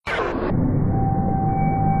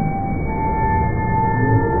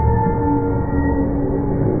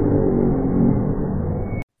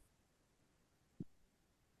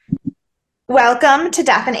Welcome to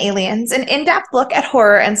Death and Aliens, an in-depth look at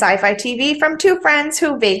horror and sci-fi TV from two friends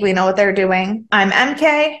who vaguely know what they're doing. I'm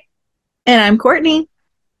MK. And I'm Courtney.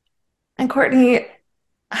 And Courtney,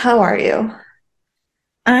 how are you?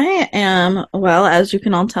 I am, well, as you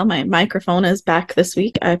can all tell, my microphone is back this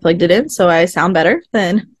week. I plugged it in, so I sound better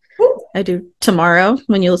than Woo. I do tomorrow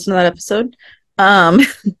when you listen to that episode.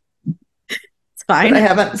 It's That I fine.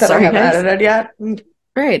 haven't that I Sorry, haven't guys. edited yet.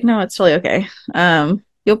 Right, no, it's totally okay.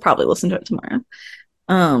 You'll probably listen to it tomorrow.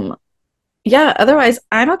 Um, yeah, otherwise,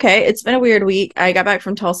 I'm okay. It's been a weird week. I got back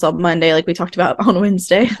from Tulsa Monday, like we talked about on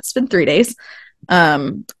Wednesday. It's been 3 days.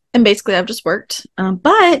 And basically, I've just worked.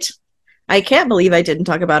 But I can't believe I didn't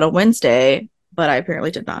talk about on Wednesday, but I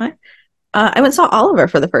apparently did not. I went and saw Oliver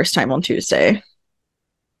for the first time on Tuesday.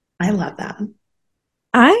 I love that.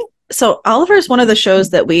 I so Oliver is one of the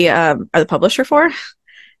shows that we are the publisher for,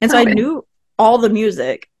 and so I Okay. knew all the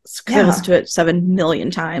music because I Yeah. listened to it 7 million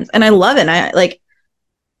times, and I love it. And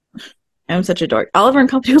I'm such a dork. Oliver and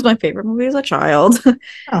Company was my favorite movie as a child,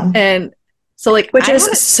 Oh. and so Which I is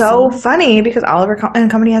haven't so seen. funny because and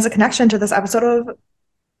Company has a connection to this episode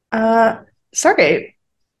of Stargate.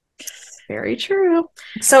 Very true.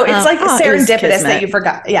 So it's like It was serendipitous that Kismet. you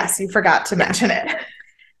forgot. Yes, you forgot to Yeah, mention it.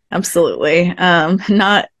 absolutely.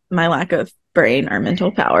 Not my lack of brain or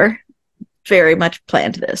mental power. Very much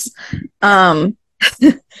planned this. Um,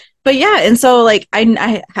 but yeah, and so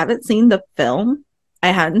I haven't seen the film. I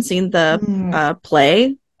hadn't seen the Mm.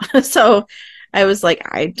 play. So I was like,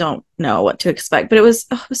 I don't know what to expect. But it was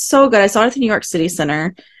so good. I saw it at the New York City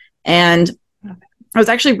Center, and I was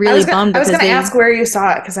actually really bummed I was because gonna they ask where you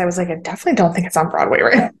saw it because I was like, I definitely don't think it's on Broadway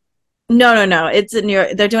right now. no. It's in New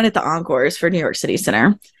York. They're doing it at the Encores for New York City Center.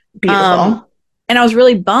 Um, Beautiful. and I was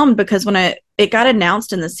really bummed because when it got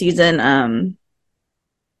announced in the season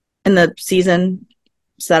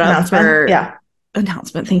setup Announcement. for Yeah.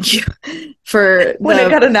 announcement, thank you. For When it the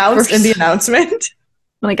got announced in the first announcement.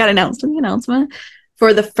 when it got announced in the announcement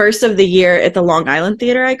for the first of the year at the Long Island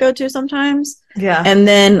Theater I go to sometimes. Yeah. And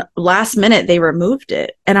then last minute they removed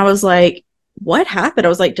it. And I was like, what happened? I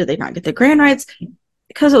was like, did they not get the grand rights?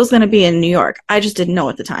 Because it was going to be in New York. I just didn't know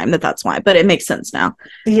at the time that that's why, but it makes sense now.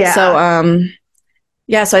 So, Yeah.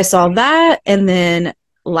 yeah, so I saw that. And then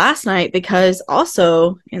last night, because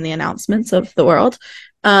also in the announcements of the world,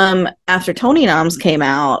 after Tony Noms came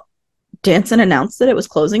out, Danson announced that it was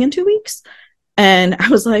closing in 2 weeks. And I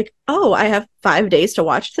was like, oh, I have 5 days to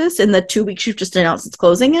watch this in the 2 weeks you've just announced it's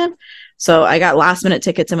closing in. So I got last minute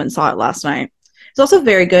tickets and went and saw it last night. It's also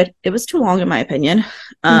very good. It was too long, in my opinion.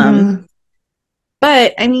 Um, Hmm.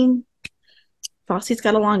 but I mean, Fosse's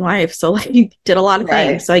got a long life, so like he did a lot of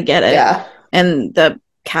things, Right. so I get it. Yeah. And the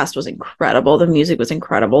cast was incredible. The music was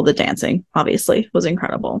incredible. The dancing, obviously, was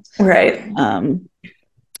incredible. Right. Um,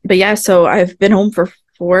 but yeah, so I've been home for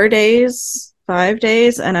 4 days, 5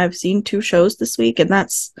 days, and I've seen two shows this week, and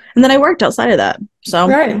then I worked outside of that. So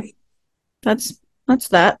Right. that's that's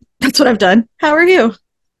that. That's what I've done. How are you?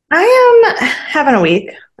 I am having a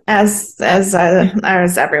week as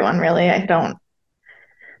everyone really. I don't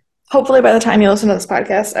hopefully by the time you listen to this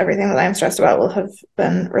podcast, everything that I'm stressed about will have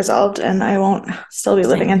been resolved and I won't still be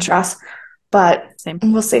living Same, in stress. But same.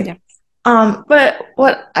 we'll see. Yeah. But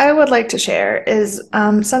what I would like to share is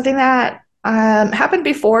something that happened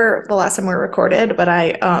before the last time we recorded, but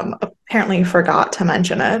I apparently forgot to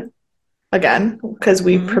mention it again because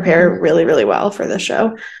we prepare Mm-hmm. really, really well for this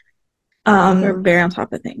show. We're Um, very on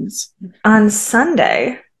top of things. on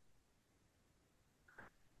Sunday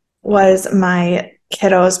was my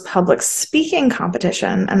kiddo's public speaking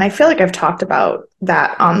competition, and I feel like I've talked about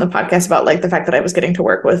that on the podcast about like the fact that I was getting to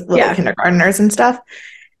work with little Yeah, kindergartners and stuff.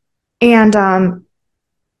 And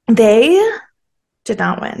they did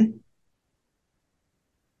not win.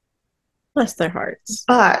 bless their hearts.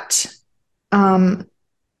 But um,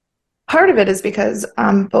 part of it is because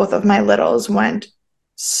both of my littles went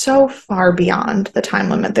so far beyond the time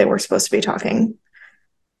limit they were supposed to be talking,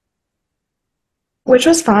 which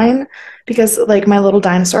was fine because, like, my little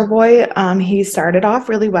dinosaur boy, he started off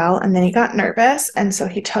really well and then he got nervous. And so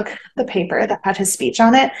he took the paper that had his speech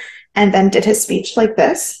on it and then did his speech like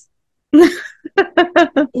this,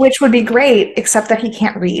 which would be great, except that he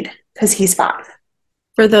can't read because he's 5.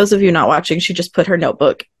 For those of you not watching, she just put her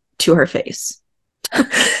notebook to her face,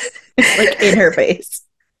 like in her face.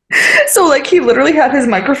 So, like, he literally had his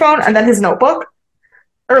microphone and then his notebook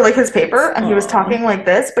or like his paper and he was Oh, talking like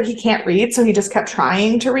this, but he can't read. So he just kept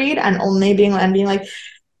trying to read and only being like,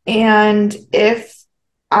 and if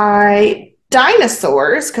I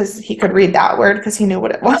dinosaurs, because he could read that word because he knew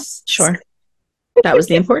what it was. sure. That was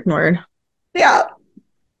the important word. Yeah.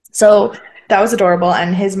 So that was adorable.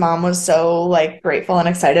 And his mom was so like grateful and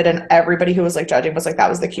excited. And everybody who was like judging was like, that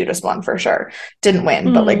was the cutest one for sure. Didn't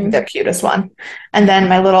win, but like the Mm, cutest one. And then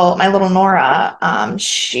my little Nora,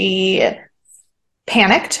 she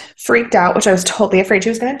panicked, freaked out, which I was totally afraid she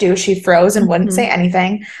was going to do. She froze and wouldn't say mhm.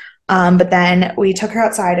 anything. But then we took her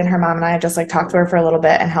outside, and her mom and I just like talked to her for a little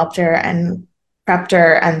bit and helped her and prepped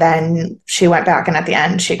her. And then she went back, and at the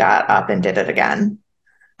end, she got up and did it again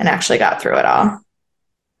and actually got through it all.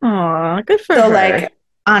 Aw, good for So, her. like,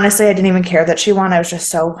 honestly, I didn't even care that she won. I was just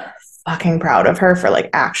so fucking proud of her for like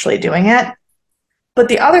actually doing it. But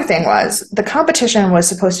the other thing was the competition was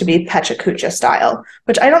supposed to be Pechakucha style,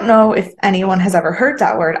 which I don't know if anyone has ever heard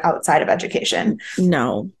that word outside of education.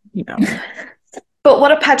 No, no. But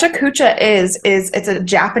what a Pechakucha is it's a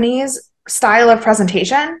Japanese style of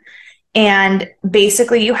presentation. And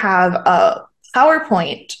basically, you have a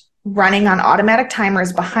PowerPoint running on automatic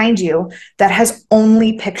timers behind you that has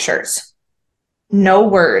only pictures, no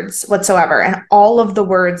words whatsoever. And all of the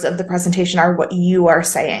words of the presentation are what you are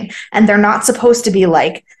saying. And they're not supposed to be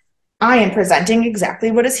like, I am presenting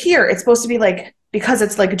exactly what is here. It's supposed to be like, because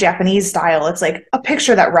it's like Japanese style, it's like a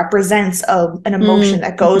picture that represents an emotion Mm,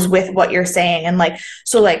 that goes mhm. with what you're saying. And like,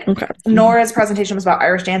 so like Okay. Nora's presentation was about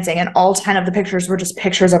Irish dancing, and all 10 of the pictures were just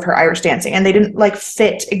pictures of her Irish dancing. And they didn't like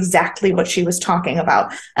fit exactly what she was talking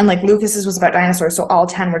about. And like Lucas's was about dinosaurs. So all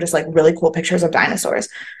 10 were just like really cool pictures of dinosaurs.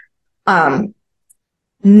 Um,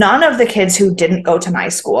 None of the kids who didn't go to my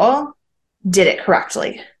school did it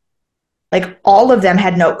correctly. Like all of them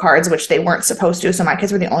had note cards, which they weren't supposed to. So my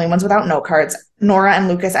kids were the only ones without note cards. Nora and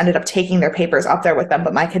Lucas ended up taking their papers up there with them,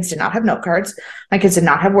 but my kids did not have note cards. My kids did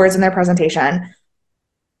not have words in their presentation.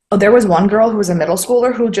 Oh, there was one girl who was a middle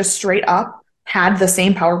schooler who just straight up had the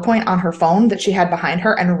same PowerPoint on her phone that she had behind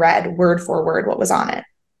her and read word for word what was on it.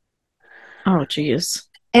 Oh, geez.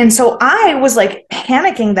 And so I was like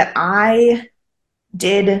panicking that I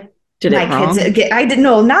did Did it my kids wrong? I didn't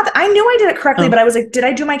know, not I knew I did it correctly, Oh, but I was like, did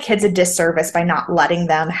I do my kids a disservice by not letting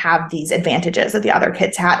them have these advantages that the other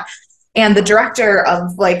kids had? And the director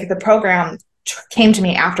of like the program came to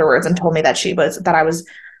me afterwards and told me that I was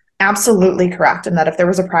absolutely correct, and that if there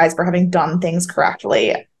was a prize for having done things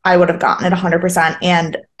correctly, I would have gotten it 100%,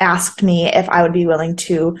 and asked me if I would be willing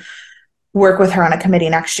to work with her on a committee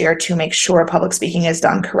next year to make sure public speaking is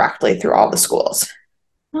done correctly through all the schools.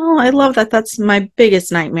 oh, I love that. That's my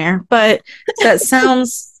biggest nightmare. But that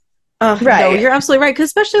sounds, no, Right. you're absolutely right. Because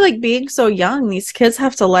especially like being so young, these kids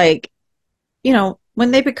have to like,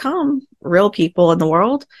 when they become real people in the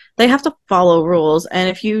world, they have to follow rules. And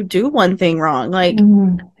if you do one thing wrong,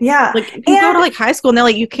 Yeah. like if you go to And like high school and they're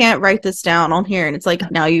like, you can't write this down on here, and it's like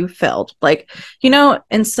now you failed.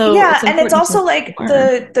 And so yeah, it's and it's important to also like learn.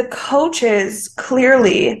 the coaches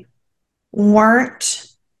clearly weren't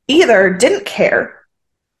either didn't care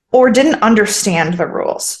or didn't understand the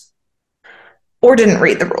rules or didn't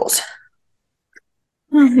read the rules.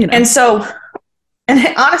 Well, And so,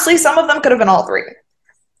 and honestly, some of them could have been all three.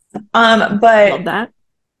 love But that.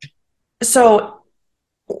 so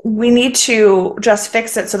we need to just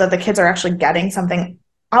fix it so that the kids are actually getting something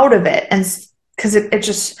out of it. And because it's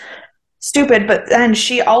just stupid. But then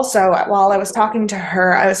she also, while I was talking to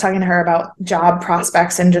her about job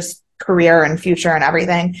prospects and just career and future and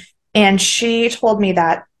everything. And she told me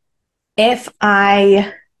that if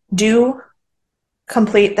I do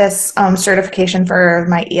complete this certification for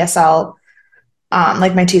my ESL,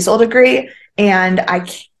 like my TESOL degree, and I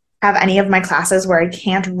have any of my classes where I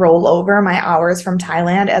can't roll over my hours from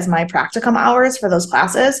Thailand as my practicum hours for those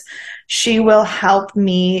classes, she will help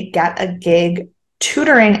me get a gig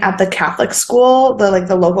tutoring at the Catholic school,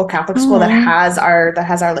 the local Catholic school Oh, that has our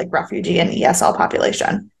like refugee and ESL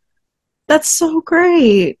population. that's so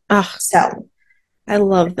great. Oh, So I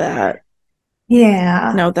love that.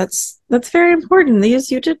 yeah. No, that's very important.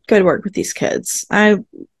 These You did good work with these kids. I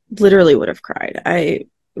literally would have cried. I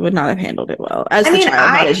would not have handled it well as I the mean,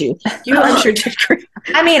 child, not as you. You, I'm sure, did great.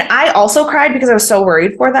 I mean, I also cried because I was so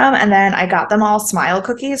worried for them, and then I got them all Smile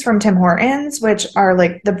cookies from Tim Hortons, which are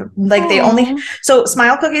they only Oh, so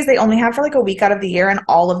Smile cookies they only have for like a week out of the year, and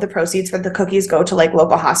all of the proceeds for the cookies go to like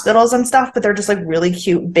local hospitals and stuff. But they're just like really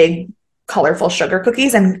cute, big, colorful sugar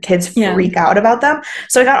cookies, and kids yeah. freak out about them.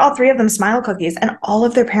 So I got all three of them Smile cookies, and all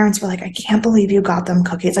of their parents were like, "I can't believe you got them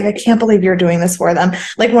cookies! Like, I can't believe you're doing this for them."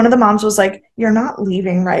 Like one of the moms was like, "You're not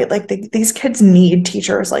leaving, right? Like these kids need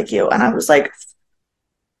teachers like you," and I was like.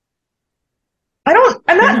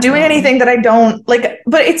 I'm You're not not doing wrong. anything that I don't like,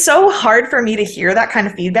 but it's so hard for me to hear that kind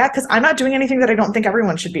of feedback because I'm not doing anything that I don't think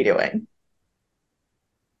everyone should be doing.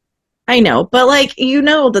 I know, but like you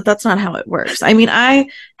know that that's not how it works. I mean, I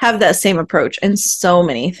have that same approach in so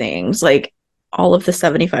many things. Like all of the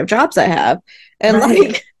 75 jobs I have. And Right.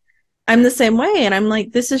 like, I'm the same way. And I'm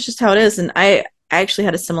like, this is just how it is. And I actually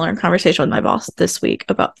had a similar conversation with my boss this week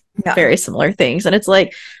about Yeah. very similar things. And it's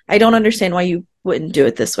like, I don't understand why you wouldn't do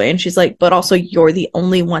it this way. And she's like, but also you're the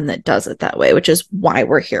only one that does it that way, which is why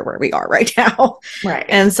we're here where we are right now. Right.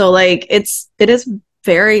 And so like it is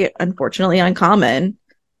very unfortunately uncommon.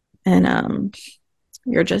 And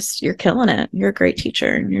you're killing it. You're a great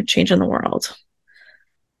teacher and you're changing the world.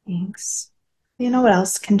 Thanks. You know what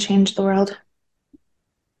else can change the world?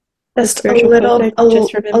 The Just a spiritual quote I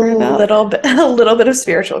just a remembered about. little bit, a little bit of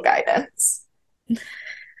spiritual guidance.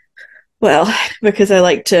 Well, because I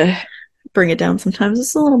like to bring it down sometimes.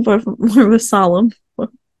 It's a little bit more of a solemn. But,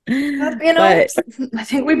 you know, But I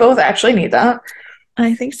think we both actually need that.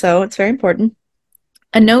 I think so. It's very important.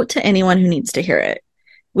 A note to anyone who needs to hear it.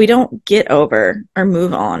 We don't get over or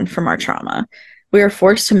move on from our trauma. We are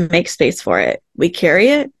forced to make space for it. We carry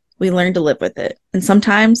it, we learn to live with it, and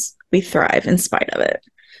sometimes we thrive in spite of it.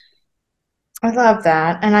 I love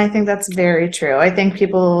that. And I think that's very true. I think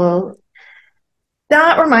people,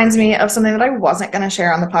 that reminds me of something that I wasn't going to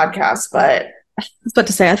share on the podcast, but I was about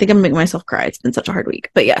to say, I think I'm making myself cry. It's been such a hard week.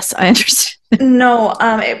 But yes, I understand. no,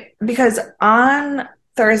 because on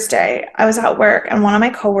Thursday I was at work and one of my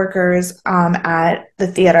coworkers at the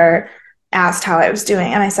theater asked how I was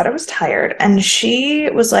doing, and I said I was tired, and she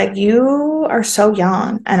was like, "You are so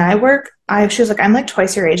young," and she was like, "I'm like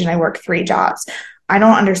twice your age, and I work 3 jobs. I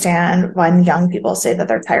don't understand when young people say that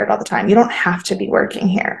they're tired all the time. You don't have to be working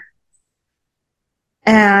here."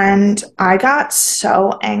 And I got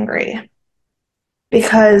so angry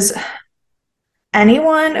because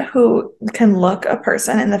anyone who can look a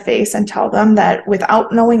person in the face and tell them that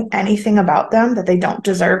without knowing anything about them that they don't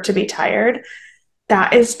deserve to be tired,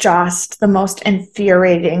 that is just the most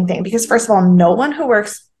infuriating thing. Because first of all, no one who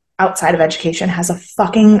works outside of education has a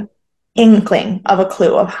fucking inkling of a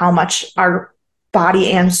clue of how much our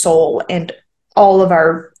body and soul and all of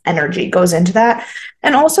our energy goes into that.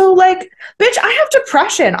 And also, like, bitch, I have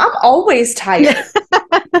depression. I'm always tired.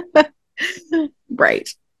 Right.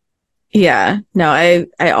 Yeah. No,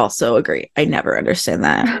 I also agree. I never understand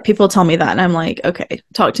that. People tell me that and I'm like, okay,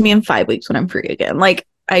 talk to me in 5 weeks when I'm free again. Like,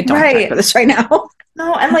 I don't have time for Right. this right now.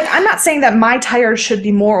 No, and like I'm not saying that my tired should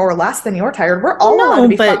be more or less than your tired. We're all allowed to No,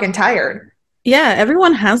 be but fucking tired. yeah,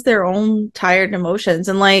 everyone has their own tired emotions.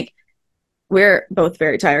 And like, we're both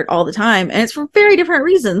very tired all the time. And it's for very different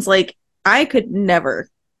reasons. Like, I could never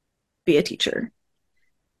be a teacher.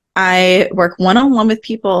 I work one on one with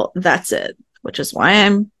people. That's it, which is why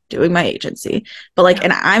I'm doing my agency. But like,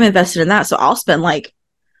 and I'm invested in that. So I'll spend like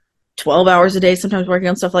 12 hours a day sometimes working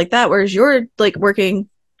on stuff like that. Whereas you're like working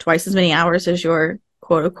twice as many hours as you're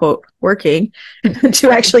quote unquote working to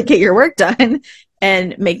Right. actually get your work done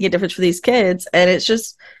and making a difference for these kids. And it's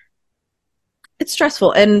just, it's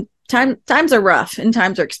stressful and times are rough and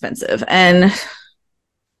times are expensive. And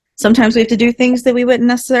sometimes we have to do things that we wouldn't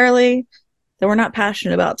necessarily, that we're not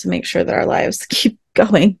passionate about to make sure that our lives keep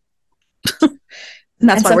going. And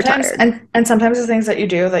that's And why we're sometimes tired. and sometimes the things that you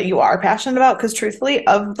do that you are passionate about, because truthfully,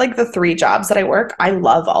 of like the 3 jobs that I work, I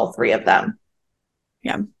love all 3 of them.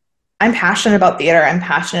 Yeah. I'm passionate about theater, I'm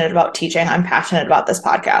passionate about teaching, I'm passionate about this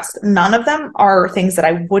podcast. None of them are things that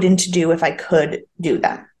I wouldn't do if I could do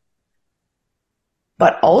them.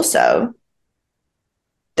 But also,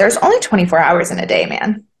 there's only 24 hours in a day,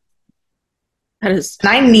 man. That is And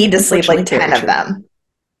I need to sleep unfortunately like very 10 of true. them.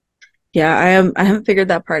 Yeah, I haven't figured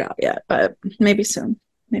that part out yet, but maybe soon.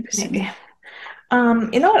 Maybe soon. Maybe.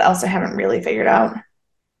 You know what else I haven't really figured out?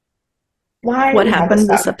 Why do What we have this happened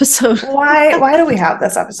this stuff? episode? Why do we have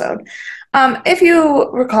this episode? If you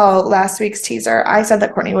recall last week's teaser, I said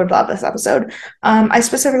that Courtney would love this episode. I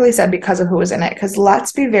specifically said because of who was in it, because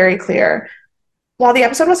let's be very clear. While the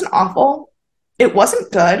episode wasn't awful, it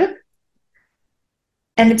wasn't good.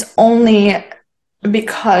 And it's only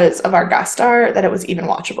because of our guest star that it was even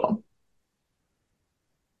watchable.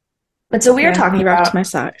 But so Yeah, he rocked my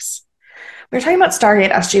socks. we are talking about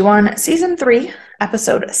Stargate SG-1 Season 3,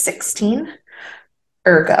 Episode 16,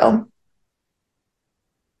 Ergo.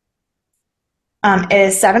 It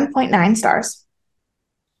is 7.9 stars,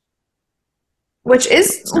 which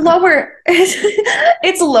is It's not. lower.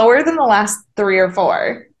 It's lower than the last 3 or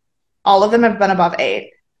 4. All of them have been above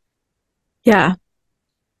 8. Yeah.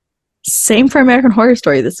 Same for American Horror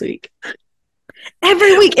Story this week.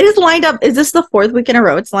 Every week it is lined up. Is this the 4th week in a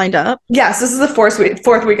row it's lined up? Yes, this is the fourth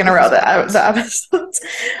week in a row that the episodes.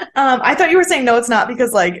 I thought you were saying no, it's not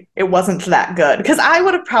because like it wasn't that good. Because I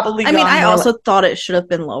would have probably I mean, gone I more like, also thought it should have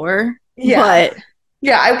been lower, yeah, but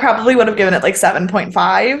yeah. I probably would have given it like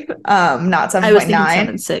 7.5, not I was seven point thinking seven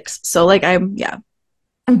nine. six. So like I'm yeah.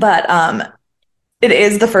 But It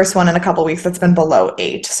is the first one in a couple weeks that's been below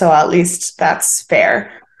 8, so at least that's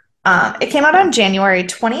fair. It came out Yeah. on January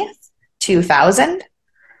 20th, 2000.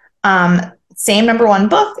 Same number one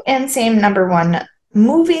book and same number one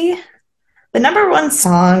movie. The number one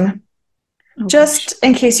song, Oh gosh. just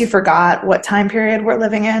in case you forgot what time period we're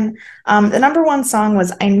living in, the number one song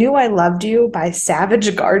was I Knew I Loved You by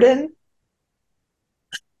Savage Garden.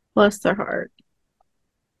 Bless their heart.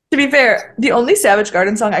 To be fair, the only Savage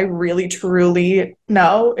Garden song I really truly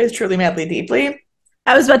know is Truly Madly Deeply.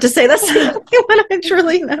 I was about to say that's the only one I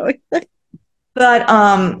truly know. But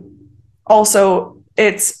also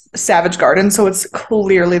it's Savage Garden, so it's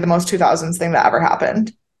clearly the most 2000s thing that ever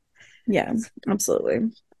happened. Yeah,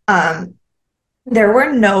 absolutely. Um, there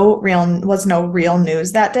was no real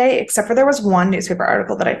news that day, except for there was one newspaper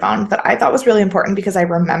article that I found that I thought was really important because I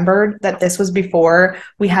remembered that this was before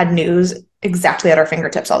we had news exactly at our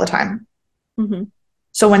fingertips all the time. Mm-hmm.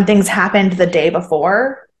 So when things happened the day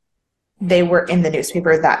before, they were in the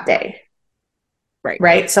newspaper that day. Right.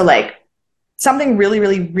 Right? So like something really,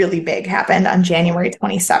 really, really big happened on January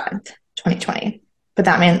 27th, 2020. But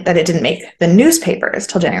that meant that it didn't make the newspapers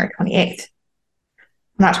till January 28th.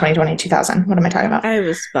 Not 2020, 2000. What am I talking about? I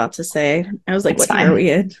was about to say, I was like, It's what year are fine.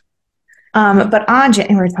 we in? But on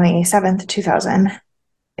January 27th, 2000,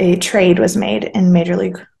 a trade was made in Major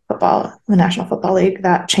League Football, the National Football League,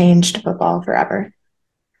 that changed football forever.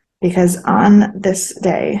 Because on this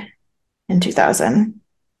day in 2000,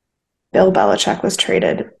 Bill Belichick was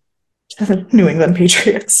traded to the New England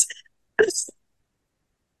Patriots.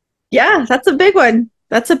 Yeah, that's a big one.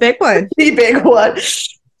 That's a big one. The big one.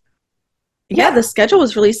 Yeah, the Yeah, schedule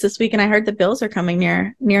was released this week, and I heard the Bills are coming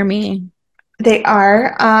near me. they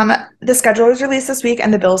are. The schedule was released this week,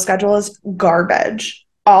 and the Bills schedule is garbage.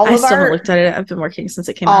 I still haven't looked at it. I've been working since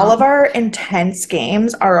it came All out. of our intense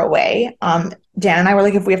games are away. Dan and I were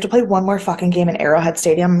like, if we have to play one more fucking game in Arrowhead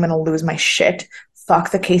Stadium, I'm gonna lose my shit.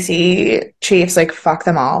 Fuck the KC Chiefs, like fuck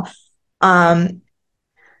them all. Um,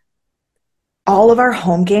 all of our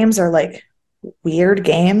home games are like weird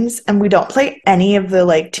games, and we don't play any of the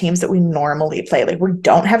like teams that we normally play. Like we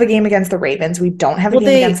don't have a game against the Ravens, we don't have a Well,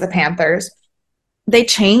 game they against the Panthers. they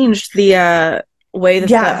changed the way that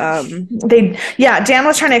the Yeah, Dan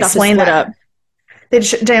was trying to stuff is explain split that. up.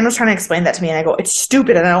 Dan was trying to explain that to me, and I go, it's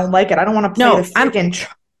stupid, and I don't like it. I don't want to play the No, I'm freaking.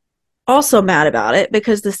 also mad about it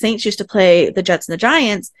because the Saints used to play the Jets and the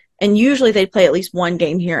Giants, and usually they'd play at least one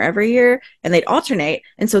game here every year, and they'd alternate.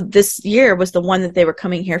 And so this year was the one that they were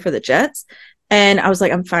coming here for the Jets, and I was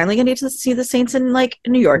like, I'm finally gonna get to see the Saints in like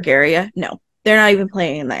New York area. No, they're not even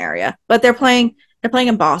playing in the area, but they're playing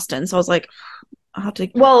in Boston. So I was like, I'll have to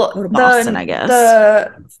go Well, to Boston, I guess,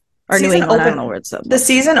 the or New season England. I don't know open where it's at. the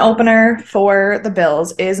season opener for the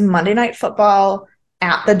Bills is Monday Night Football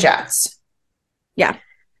at the Jets, Yeah,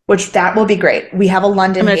 which that will be great. We have a I'm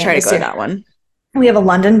London gonna game try to this go to year. that one. We have a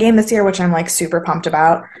London game this year, which I'm like super pumped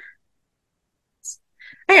about.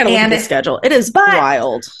 I gotta look at the And schedule. It is but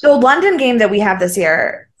wild. the London game that we have this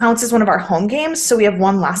year counts as one of our home games, so we have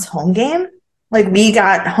one last home game. Like we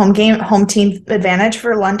got home team advantage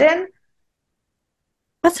for London.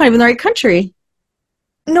 That's not even the right country.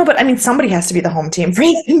 No, but I mean somebody has to be the home team for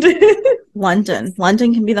London.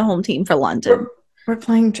 London can be the home team for London. we're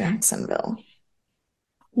playing Jacksonville.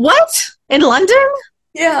 What? In London?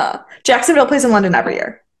 Yeah. Jacksonville plays in London every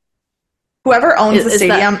year. Whoever owns the Is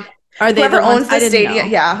stadium, that are they whoever the ones owns I the didn't stadium,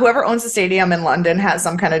 know? yeah, whoever owns the stadium in London has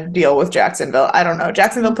some kind of deal with Jacksonville. I don't know.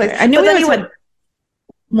 Jacksonville plays, Okay. I knew but we then always you would, had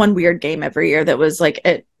one weird game every year that was like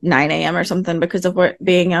at 9 a.m. or something because of what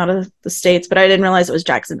being out of the States, but I didn't realize it was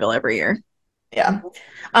Jacksonville every year. yeah.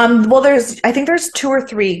 Well, I think there's 2 or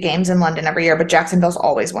 3 games in London every year, but Jacksonville's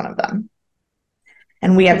always one of them.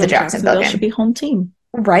 And we Well, have the then Jacksonville Jacksonville should be game, home team.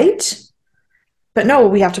 right? But no,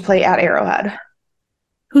 we have to play at Arrowhead.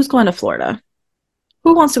 Who's going to Florida?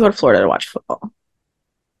 Who wants to go to Florida to watch football?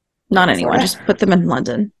 Not anyone. Florida, Just put them in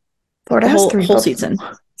London. Florida The has whole three whole football. season.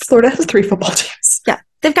 Florida has 3 football teams. Yeah,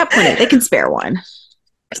 they've got plenty. They can spare one.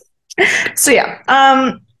 So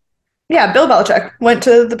yeah, Bill Belichick went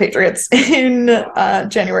to the Patriots in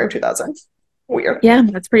January of 2000. Weird. Yeah,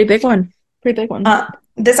 that's a pretty big one. Pretty big one.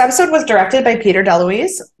 This episode was directed by Peter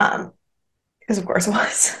DeLuise, because of course it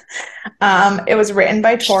was. It was written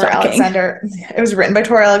by Tor Shocking. Alexander. It was written by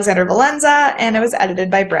Tor Alexander Valenza, and it was edited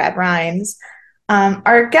by Brad Rhymes.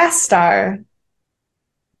 Our guest star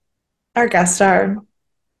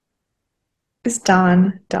is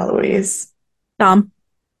Don DeLuise. Dom.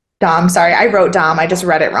 Dom, sorry, I wrote Dom. I just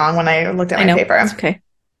read it wrong when I looked at I my know. paper. It's okay.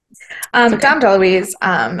 It's okay. Dom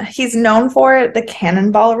DeLuise, he's known for The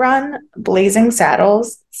Cannonball Run, Blazing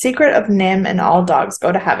Saddles, Secret of Nim, and All Dogs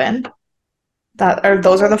Go to Heaven. That or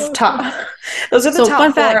those are the top. Those are the So, top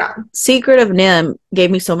fun fact, four. Secret of Nim gave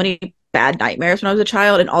me so many bad nightmares when I was a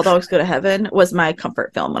child, and All Dogs Go to Heaven was my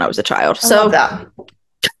comfort film when I was a child. I love So, that.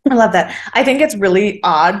 I love that. I think it's really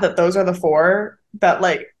odd that those are the four that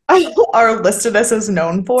like are listed as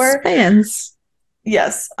known for. spans.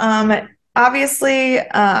 Yes. Obviously,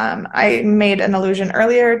 I made an allusion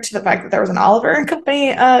earlier to the fact that there was an Oliver and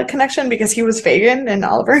Company connection because he was Fagin in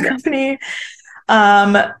Oliver and Company.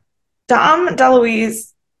 Um, Dom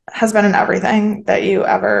DeLuise has been in everything that you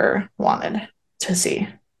ever wanted to see.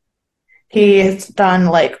 He has done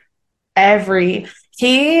like every.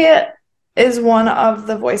 He is one of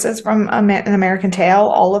the voices from An American Tail,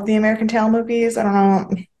 all of the American Tail movies. I don't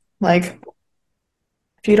know, like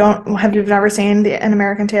if you don't have you've never seen An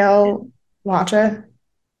American Tail, watch it.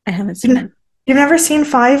 I haven't seen You've, it. you've never seen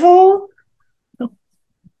Fievel? No.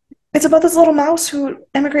 It's about this little mouse who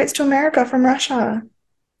immigrates to America from Russia.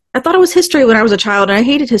 I thought it was history when I was a child, and I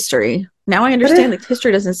hated history. Now I But understand that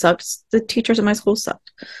history doesn't suck. The teachers in my school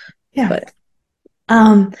sucked. yeah. But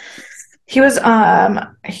Um, he was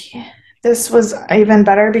this was even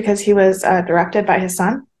better because he was directed by his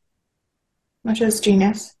son, which is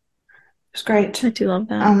genius. It was great. I do love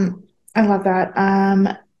that. Um, I love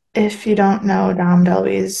that. If you don't know Dom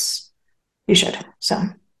DeLuise, you should. So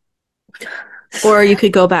Or you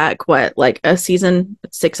could go back, what, like a season,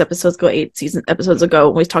 6 episodes ago, 8 episodes ago,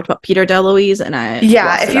 when we talked about Peter DeLuise, and I yeah,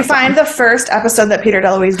 lost if it you on find Dom. the first episode that Peter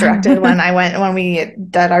DeLuise directed when we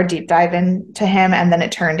did our deep dive into him, and then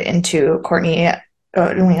it turned into Courtney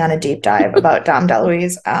going on a deep dive about Dom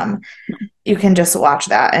DeLuise, you can just watch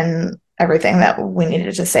that and everything that we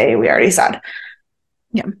needed to say we already said.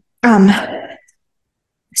 Yeah. Um,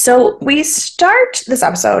 so we start this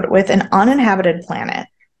episode with an uninhabited planet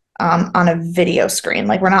on a video screen.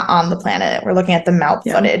 Like we're not on the planet. We're looking at the mount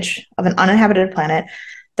Yeah. footage of an uninhabited planet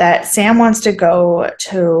that Sam wants to go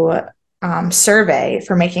to survey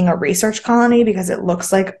for making a research colony because it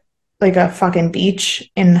looks like a fucking beach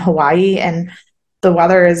in Hawaii and the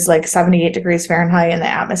weather is like 78 degrees Fahrenheit and the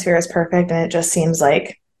atmosphere is perfect and it just seems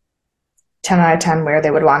like 10 out of 10 where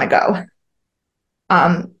they would want to go.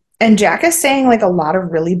 And Jack is saying like a lot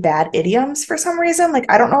of really bad idioms for some reason. Like,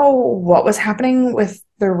 I don't know what was happening with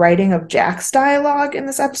the writing of Jack's dialogue in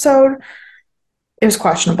this episode. It was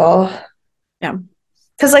questionable. Yeah.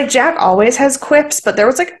 Because like Jack always has quips, but there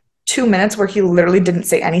was like 2 minutes where he literally didn't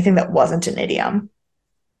say anything that wasn't an idiom.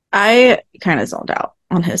 I kind of zoned out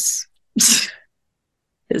on his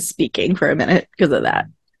speaking for a minute because of that.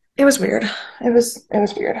 It was weird. It was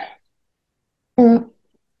weird. Mm.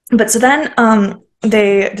 But so then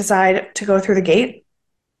they decide to go through the gate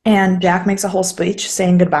and Jack makes a whole speech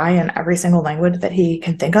saying goodbye in every single language that he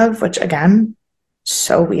can think of, which again,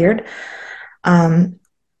 so weird. Um,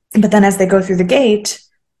 but then as they go through the gate,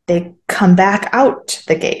 they come back out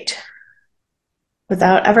the gate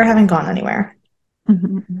without ever having gone anywhere.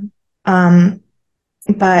 Mm-hmm. Um,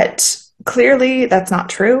 but clearly that's not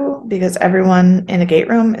true because everyone in the gate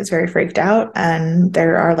room is very freaked out and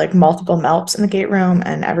there are like multiple melps in the gate room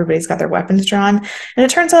and everybody's got their weapons drawn. And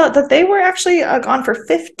it turns out that they were actually gone for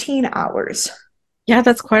 15 hours. Yeah,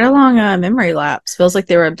 that's quite a long memory lapse. Feels like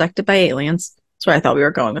they were abducted by aliens. That's where I thought we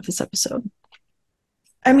were going with this episode.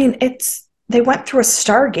 I mean, they went through a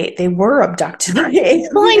Stargate. They were abducted by aliens.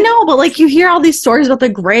 Well, I know, but like you hear all these stories about the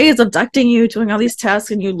Greys abducting you, doing all these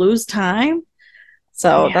tests, and you lose time.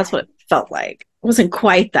 So Yeah. that's what it felt like. It wasn't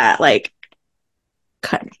quite that like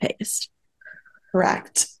cut and paste.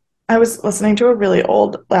 Correct. I was listening to a really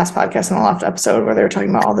old last podcast in the last episode where they were talking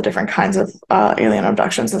about all the different kinds of alien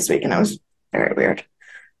abductions this week, and it was very weird.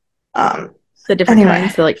 Um, The different anyway,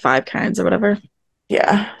 kinds, the like 5 kinds or whatever.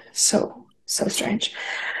 yeah, so strange.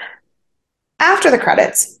 After the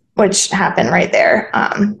credits, which happen right there,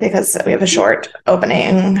 because we have a short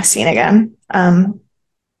opening scene again.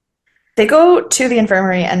 They go to the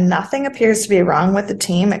infirmary and nothing appears to be wrong with the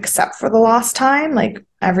team except for the lost time. Like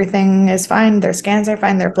everything is fine, their scans are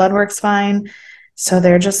fine, their blood work's fine. So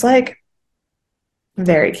they're just like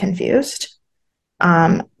very confused.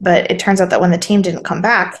 But it turns out that when the team didn't come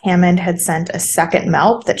back, Hammond had sent a second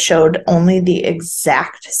MELP that showed only the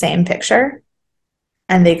exact same picture.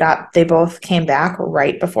 And they both came back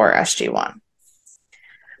right before SG-1.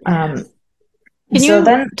 Um, Can so you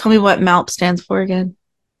then tell me what MALP stands for again?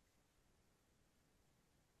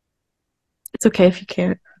 It's okay if you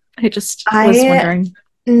can't. I just was I wondering.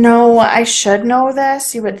 know I should know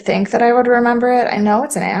this. You would think that I would remember it. I know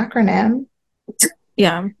it's an acronym.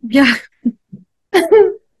 Yeah. Yeah.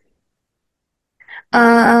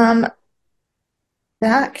 Um,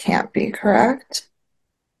 that can't be correct.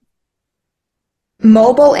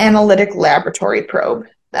 Mobile Analytic Laboratory Probe.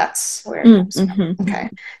 That's where it comes from. Mm-hmm. Okay.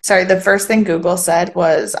 Sorry, the first thing Google said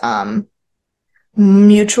was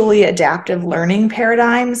mutually adaptive learning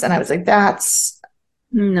paradigms. And I was like, that's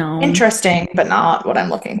No. interesting, but not what I'm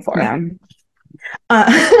looking for. Yeah.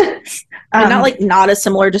 Uh, And not um, like not a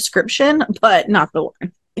similar description, but not the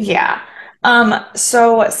one. yeah.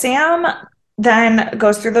 So Sam then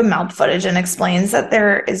goes through the Melp footage and explains that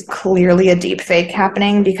there is clearly a deep fake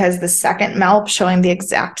happening because the second Melp showing the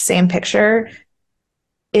exact same picture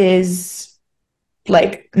is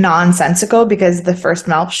like nonsensical because the first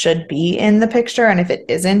Melp should be in the picture. And if it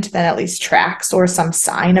isn't, then at least tracks or some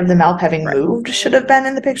sign of the Melp having Right. moved should have been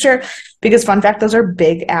in the picture. Because, fun fact, those are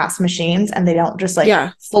big ass machines and they don't just like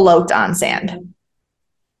Yeah. float on sand.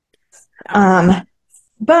 Yeah. Um,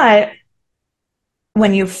 but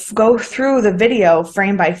when you go through the video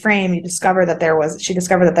frame by frame, she discovered that there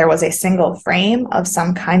was a single frame of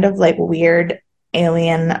some kind of like weird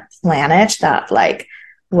alien planet that like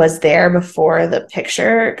was there before the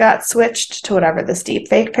picture got switched to whatever this deep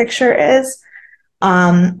fake picture is.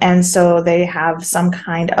 And so they have some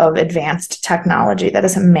kind of advanced technology that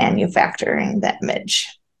is manufacturing the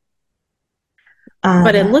image.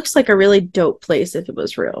 But it Um, looks like a really dope place if it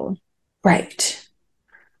was real. right.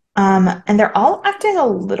 And they're all acting a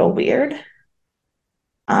little weird.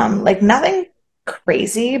 Like nothing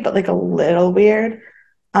crazy, but like a little weird.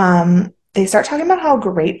 They start talking about how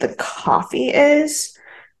great the coffee is.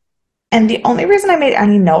 And the only reason I made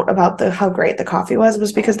any note about the how great the coffee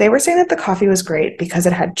was because they were saying that the coffee was great because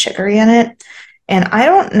it had chicory in it. And I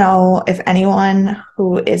don't know if anyone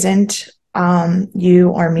who isn't you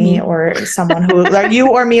or me Me. or someone who like you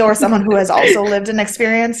or me or someone who has also lived and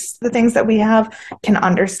experienced the things that we have can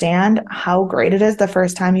understand how great it is the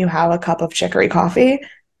first time you have a cup of chicory coffee.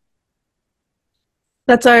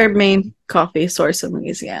 That's our main coffee source in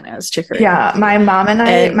Louisiana is chicory Yeah, coffee.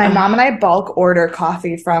 And my mom and I bulk order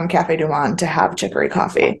coffee from Cafe Du Monde to have chicory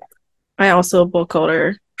coffee. I also bulk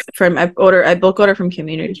order I bulk order from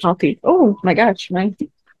community coffee. Oh my gosh, my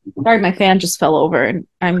fan just fell over and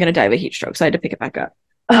I'm gonna die of a heat stroke, so I had to pick it back up.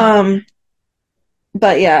 Oh, Um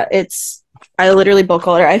but yeah, it's I literally bulk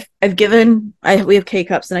order. I've given I we have K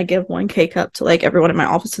cups and I give one K cup to like everyone in my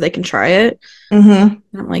office so they can try it. mm-hmm. And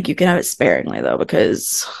I'm like, you can have it sparingly though,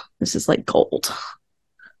 because this is like gold.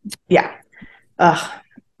 Yeah. Ugh,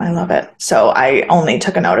 I love it. So I only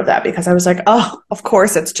took a note of that because I was like, oh, of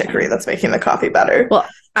course it's Yeah. chicory that's making the coffee better. Well,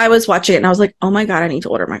 I was watching it and I was like, oh my God, I need to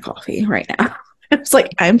order my coffee right now. It's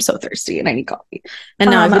like, I'm so thirsty and I need coffee. And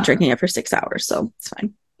now I've been Um, drinking it for 6 hours, so it's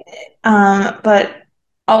fine. but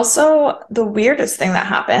also the weirdest thing that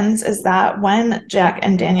happens is that when Jack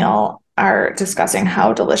and Daniel are discussing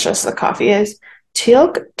how delicious the coffee is,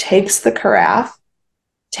 Teal'c takes the carafe,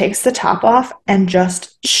 takes the top off, and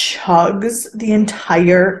just chugs the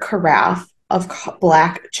entire carafe of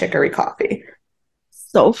black chicory coffee.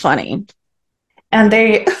 So funny. And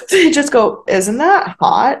they they just go, "Isn't that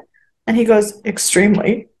hot?" And he goes,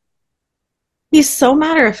 "Extremely." He's so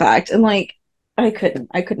matter of fact. And like, I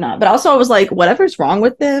could not. But also, I was like, whatever's wrong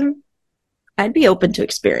with them, I'd be open to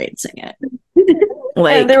experiencing it. And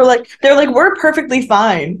Like, they're like, "We're perfectly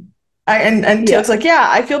fine." And yeah, Teal'c's like, "Yeah,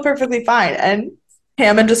 I feel perfectly fine." And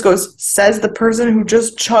Hammond just goes, "Says the person who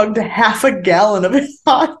just chugged half a gallon of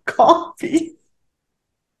hot coffee."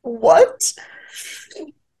 What?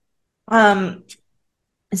 Um,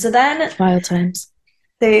 so then wild times.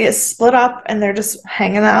 they split up and they're just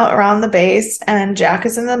hanging out around the base, and Jack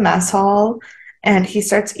is in the mess hall and he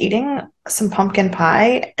starts eating some pumpkin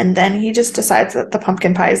pie, and then he just decides that the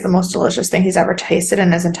pumpkin pie is the most delicious thing he's ever tasted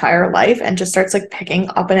in his entire life and just starts like picking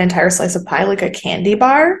up an entire slice of pie like a candy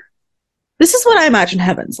bar. This is what I imagine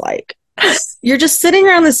heaven's like. You're just sitting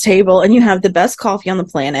around this table and you have the best coffee on the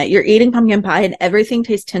planet. You're eating pumpkin pie and everything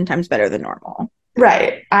tastes 10 times better than normal.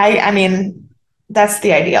 Right. I mean, that's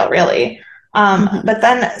the ideal, really. Mm-hmm. But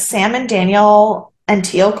then Sam and Daniel and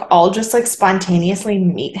Teal'c all just like spontaneously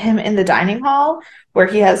meet him in the dining hall where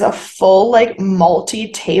he has a full like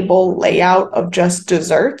multi-table layout of just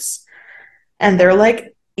desserts. And they're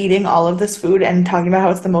like eating all of this food and talking about how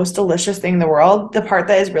it's the most delicious thing in the world. The part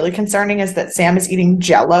that is really concerning is that Sam is eating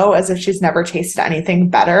Jello as if she's never tasted anything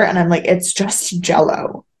better. And I'm like, it's just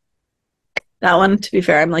Jello. That one, to be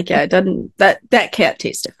fair, I'm like, yeah, it doesn't that can't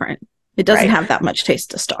taste different. It doesn't Right. have that much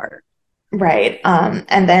taste to start. Right.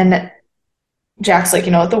 And then Jack's like,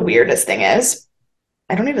 you know what the weirdest thing is?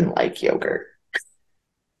 I don't even like yogurt.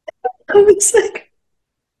 I was like,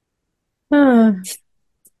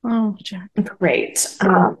 Oh, Jack. great.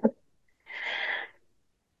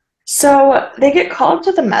 So they get called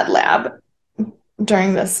to the med lab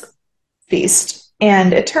during this feast.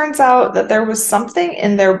 And it turns out that there was something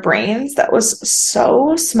in their brains that was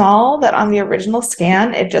so small that on the original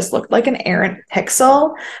scan, it just looked like an errant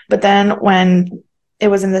pixel. But then when it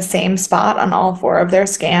was in the same spot on all four of their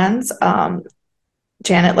scans,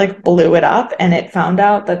 Janet like blew it up and it found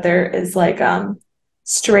out that there is like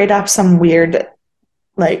straight up some weird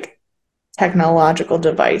like technological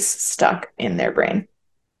device stuck in their brain.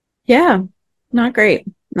 Yeah, not great.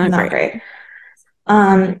 Not Not great. great.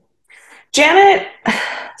 Um, Janet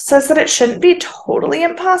says that it shouldn't be totally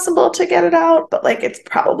impossible to get it out, but like it's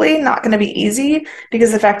probably not going to be easy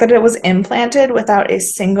because the fact that it was implanted without a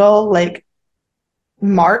single like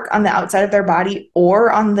mark on the outside of their body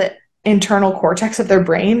or on the internal cortex of their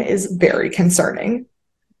brain is very concerning.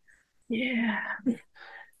 Yeah.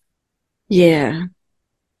 Yeah.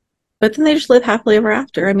 But then they just live happily ever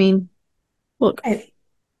after. I mean, look, I,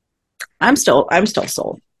 I'm still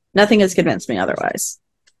sold. Nothing has convinced me otherwise.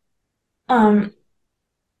 um,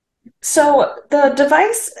 So the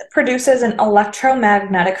device produces an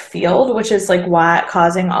electromagnetic field, which is like why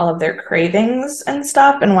causing all of their cravings and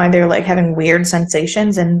stuff, and why they're like having weird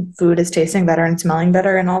sensations and food is tasting better and smelling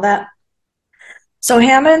better and all that. So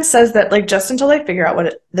Hammond says that like just until they figure out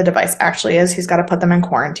what the device actually is, he's got to put them in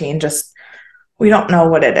quarantine. Just we don't know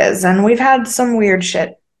what it is, and we've had some weird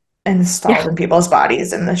shit Yeah. installed in people's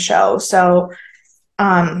bodies in the show. So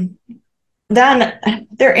um, then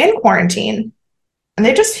they're in quarantine and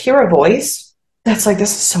they just hear a voice that's like,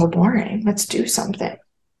 this is so boring. Let's do something.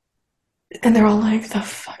 And they're all like, the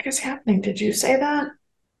fuck is happening? Did you say that?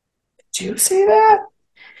 Did you say that?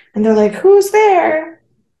 And they're like, who's there?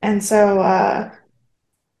 And so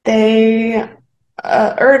they,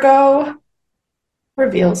 Ergo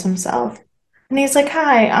reveals himself. And he's like,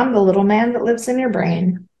 hi, I'm the little man that lives in your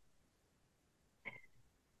brain.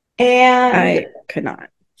 And I could not.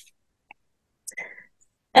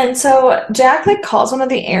 And so Jack like calls one of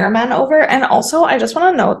the airmen over. And also, I just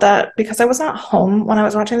want to note that because I was not home when I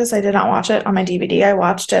was watching this, I did not watch it on my DVD. I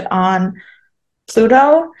watched it on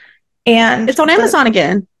Pluto. And It's on the Amazon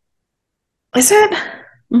again. is it?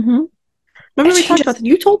 Mm-hmm. It Remember we talked about changes. that?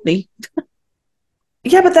 You told me.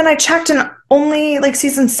 Yeah, but then I checked and only like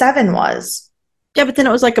season seven was. Yeah, but then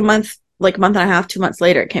it was like a month and a half, 2 months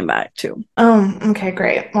later, it came back too. Oh, okay,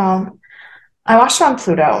 great. Well, I watched it on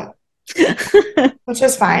Pluto, which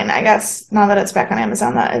is fine. I guess now that it's back on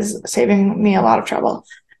Amazon, that is saving me a lot of trouble.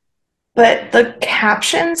 But the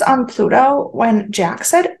captions on Pluto, when Jack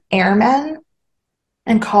said airmen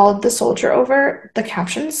and called the soldier over, the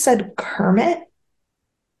captions said Kermit.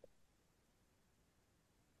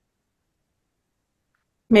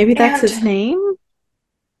 Maybe that's And his name.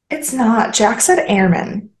 it's not. Jack said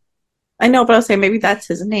airman. I know, but I was saying maybe that's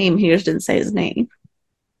his name. He just didn't say his name.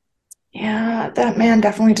 Yeah, that man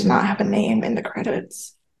definitely did not have a name in the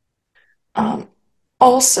credits. Um,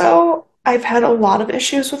 Also, I've had a lot of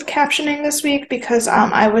issues with captioning this week because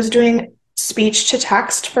I was doing speech to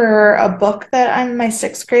text for a book that my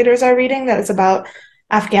sixth graders are reading that is about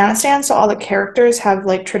Afghanistan. So all the characters have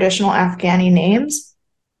like traditional Afghani names.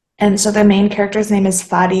 And so the main character's name is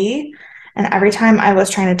Fadi. And every time I was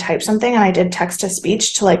trying to type something and I did text to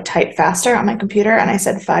speech to like type faster on my computer and I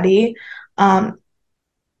said Fadi, um,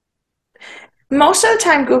 most of the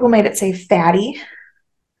time Google made it say fatty.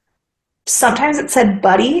 Sometimes it said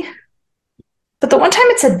buddy. But the one time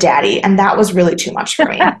it said daddy, and that was really too much for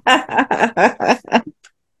me.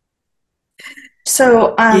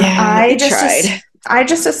 So Yeah, it tried. I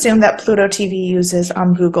just assume that Pluto TV uses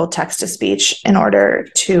Google text to speech in order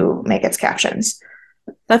to make its captions.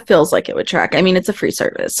 That feels like it would track. I mean, it's a free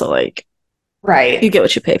service, so like you Right, get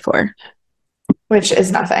what you pay for. which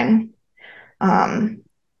is nothing. Um,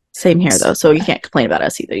 Same here though, so you can't complain about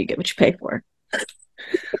us either. You get what you pay for.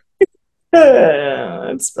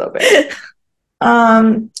 it's so bad.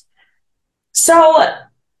 Um, so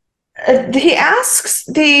he asks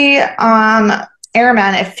the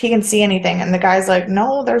airman if he can see anything, and the guy's like,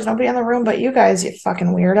 "No, there's nobody in the room but you guys, you fucking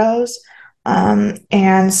weirdos."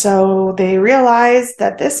 And so they realize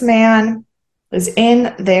that this man is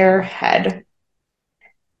in their head,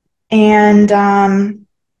 and oh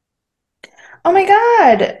my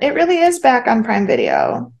god, it really is back on Prime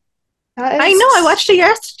Video. That I know. I is watched it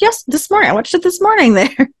yes this morning. I watched it this morning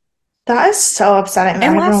there that is so upsetting that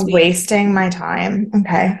and I've last been week. wasting my time.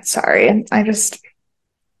 Okay, sorry. I just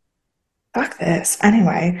fuck this.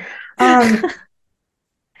 Anyway, um,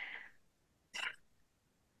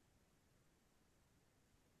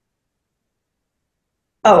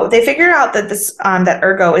 oh, they figure out that this that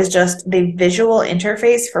Ergo is just the visual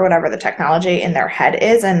interface for whatever the technology in their head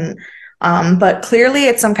is, and But clearly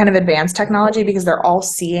it's some kind of advanced technology because they're all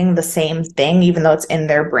seeing the same thing, even though it's in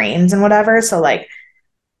their brains and whatever. So like,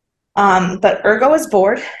 but Ergo is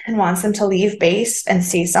bored and wants them to leave base and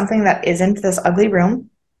see something that isn't this ugly room.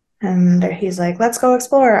 And he's like, let's go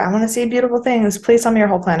explore. I want to see beautiful things. Please tell me your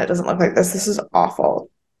whole planet doesn't look like this. This is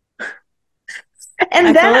awful. I And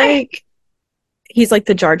feel then like he's like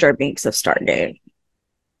the Jar Jar Binks of Stargate.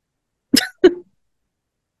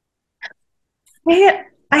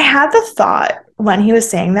 I had the thought when he was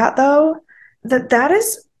saying that though, that that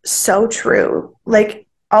is so true. Like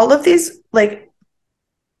all of these like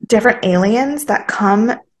different aliens that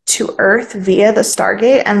come to Earth via the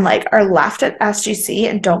Stargate and like are left at SGC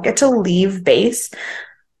and don't get to leave base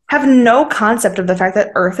have no concept of the fact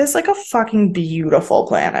that Earth is like a fucking beautiful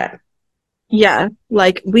planet. Yeah,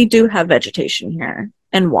 like we do have vegetation here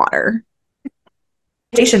and water.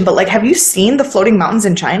 But like, have you seen the floating mountains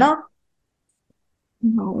in China?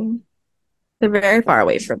 No, they're very far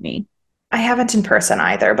away from me. I haven't in person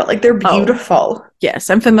either, but like they're Oh, beautiful. yes,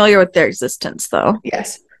 I'm familiar with their existence though.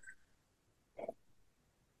 Yes.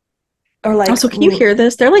 Or like Also, can you hear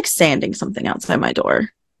this? They're like sanding something outside my door.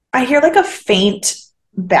 I hear like a faint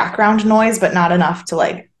background noise, but not enough to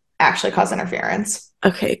like actually cause interference.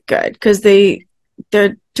 Okay, good. Because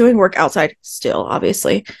they're doing work outside still,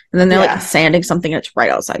 obviously. And then they're like Yeah. sanding something that's right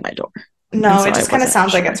outside my door. And No, so it I just kind of wasn't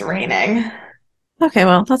sounds like sure. it's raining. Okay,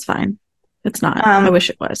 well, that's fine. It's not. I Um, wish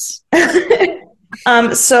it was.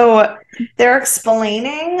 so they're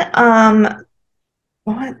explaining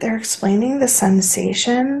what they're explaining the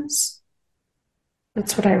sensations.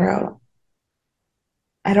 That's what I wrote.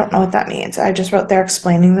 I don't know what that means. I just wrote they're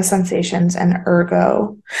explaining the sensations and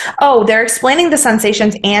ergo. Oh, they're explaining the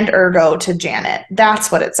sensations and ergo to Janet.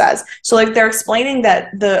 That's what it says. So like they're explaining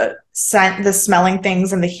that the scent, the smelling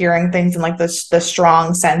things and the hearing things and like the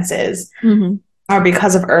strong senses Mm-hmm. are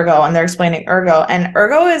because of ergo, and they're explaining ergo, and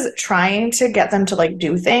ergo is trying to get them to like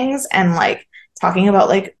do things and like talking about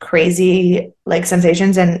like crazy like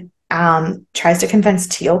sensations and tries to convince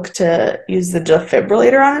Teal'c to use the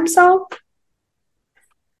defibrillator on himself.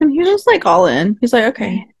 And he's just like all in. He's like,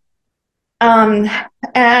 okay. Um,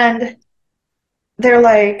 and they're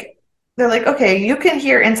like, okay, you can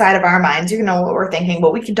hear inside of our minds, you can know what we're thinking,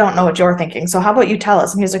 but we don't know what you're thinking. So how about you tell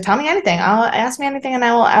us? And he's like, tell me anything. I'll ask me anything, and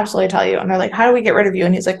I will absolutely tell you. And they're like, how do we get rid of you?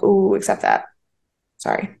 And he's like, ooh, accept that.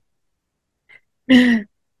 Sorry.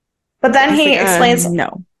 But then He's like,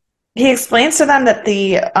 no. he explains to them that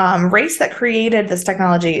the race that created this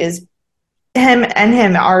technology is him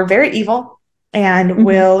are very evil and Mm-hmm.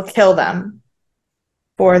 will kill them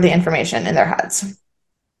for the information in their heads.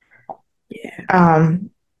 Yeah.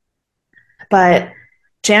 But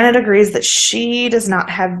Janet agrees that she does not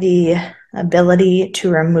have the ability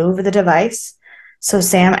to remove the device. So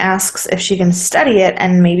Sam asks if she can study it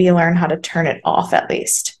and maybe learn how to turn it off at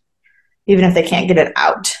least, even if they can't get it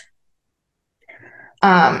out.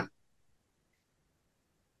 Um,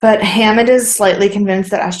 but Hammond is slightly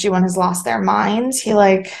convinced that SG-1 has lost their minds. He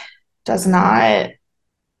like does not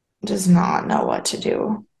know what to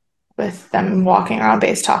do with them walking around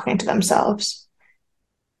base talking to themselves,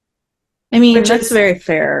 I mean, which that's is very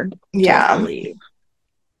fair to yeah. believe.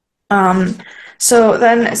 Um, so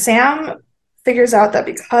then Sam figures out that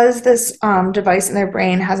because this device in their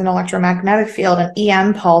brain has an electromagnetic field, an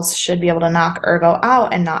EM pulse should be able to knock Ergo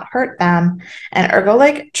out and not hurt them. And Ergo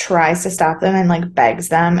like tries to stop them and like begs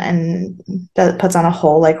them and puts on a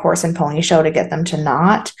whole like horse and pony show to get them to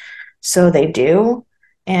not. So they do,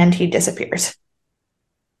 and he disappears.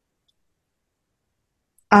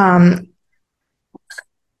 Um,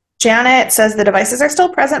 Janet says the devices are still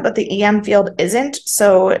present, but the EM field isn't.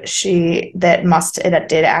 So it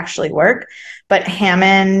did actually work. But she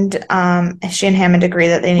and Hammond agree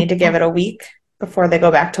that they need to give it a week before they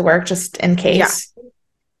go back to work, just in Yeah, case, which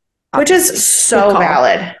obviously. is Good so call.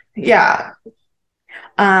 valid. Yeah.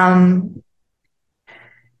 Um,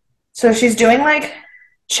 so she's doing like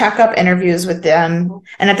checkup interviews with them.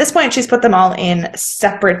 And at this point, she's put them all in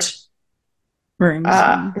separate Rooms.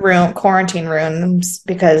 Yeah. quarantine rooms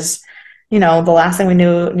because the last thing we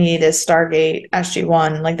need is Stargate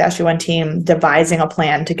SG-1, like the SG-1 team devising a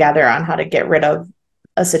plan together on how to get rid of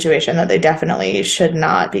a situation that they definitely should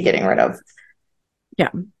not be getting rid of Yeah.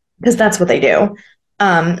 because that's what they do.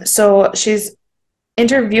 So she's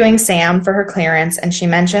interviewing Sam for her clearance, and she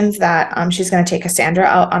mentions that she's going to take Cassandra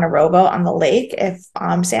out on a rowboat on the lake if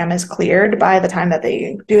Sam is cleared by the time that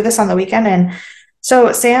they do this on the weekend. And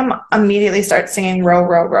so Sam immediately starts singing "Row,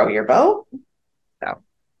 row, row your boat." So.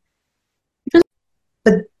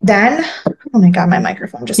 But then, oh my god, my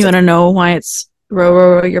microphone just. You want to know why it's row,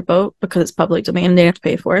 row, row your boat? Because it's public domain and they have to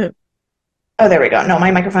pay for it. Oh, there we go. No, my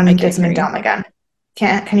I microphone did can't hear something you. dumb again.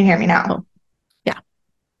 Can you hear me now? Oh, yeah.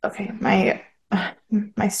 Okay,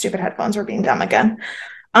 my stupid headphones were being dumb again.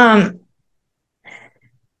 Um,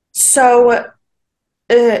 so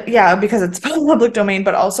yeah, because it's public domain,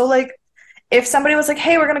 but also like if somebody was like,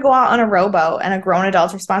 "Hey, we're gonna go out on a rowboat," and a grown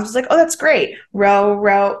adult response was like, "Oh, that's great, row,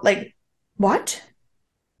 row," like what?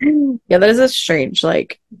 Yeah, that is a strange,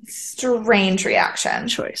 like, Strange reaction.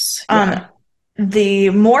 choice. Um, Yeah. the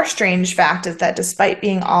more strange fact is that despite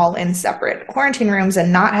being all in separate quarantine rooms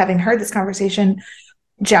and not having heard this conversation,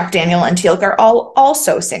 Jack, Daniel, and Teal'c are all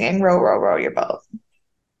also singing "Row, row, row your boat."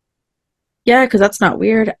 Yeah, because that's not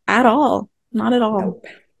weird at all. Not at all. Nope.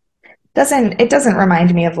 Doesn't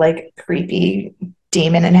remind me of like creepy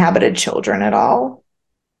demon inhabited children at all.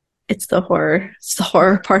 It's the horror. It's the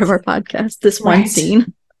horror part of our podcast. This one Right.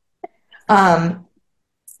 scene. Um,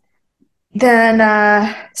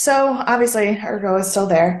 then so obviously Ergo is still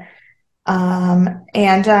there.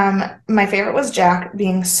 And my favorite was Jack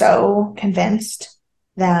being so convinced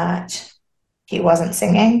that he wasn't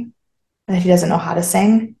singing and that he doesn't know how to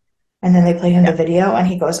sing. And then they play him the Yeah. video and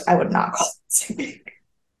he goes, I would not call it singing.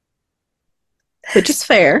 Which is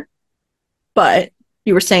fair, but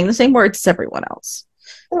you were saying the same words as everyone else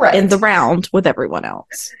in Right. the round with everyone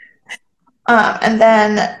else. And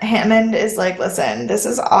then Hammond is like, listen, this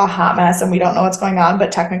is a hot mess and we don't know what's going on,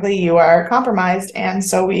 but technically you are compromised, and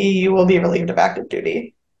so you will be relieved of active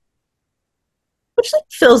duty. Which like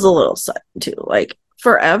feels a little sudden too. Like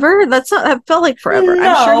forever? That's not that felt like forever.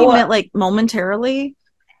 I'm sure he No, meant like momentarily,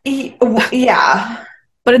 yeah.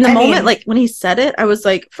 but in the I moment, mean, like when he said it, I was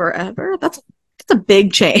like, forever? That's a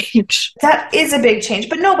big change. that is a big change.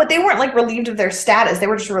 But no, but they weren't like relieved of their status. They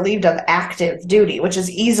were just relieved of active duty, which is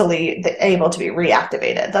easily able to be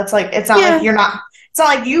reactivated. That's like, Yeah. it's not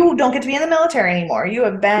like you don't get to be in the military anymore. You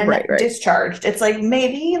have Right, been right, discharged. It's like,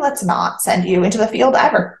 maybe let's not send you into the field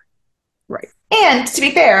ever. right. And to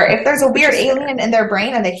be fair, if there's a Which weird is fair. alien in their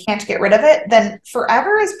brain and they can't get rid of it, then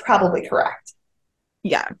forever is probably correct.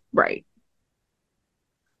 Yeah, right.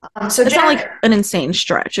 So It's not like Jack, an insane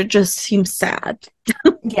stretch. It just seems sad.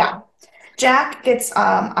 yeah, Jack gets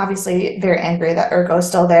obviously very angry that Urgo's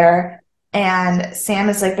still there, and Sam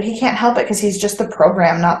is like, but he can't help it because he's just the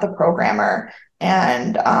program, not the programmer,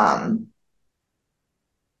 and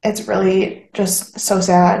it's really just so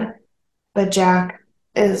sad. But Jack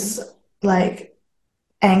is like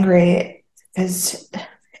angry because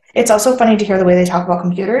it's also funny to hear the way they talk about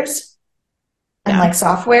computers and Yeah. like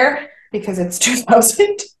software because it's 2000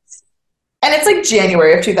 and it's like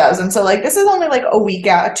January of 2000. So like this is only like a week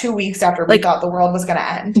out, 2 weeks after we Like thought the world was going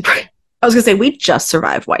to end. I was gonna say we just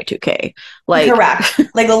survived Y2K. Like Correct.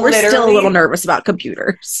 Like we're still a little literally, nervous about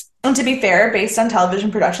computers. and to be fair, based on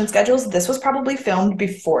television production schedules, this was probably filmed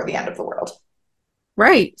before the end of the world.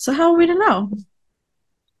 Right. So how are we to know?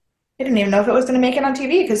 I didn't even know if it was going to make it on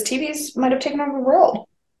TV because TVs might have taken over the world.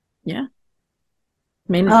 Yeah.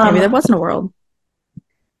 Maybe there Um, wasn't a world.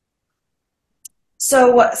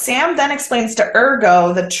 so Sam then explains to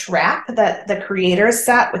Ergo the trap that the creators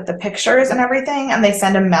set with the pictures and everything, and they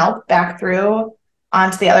send a melt back through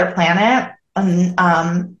onto the other planet.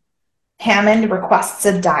 And Hammond requests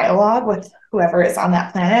a dialogue with whoever is on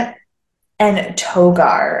that planet, and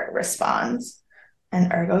Togar responds.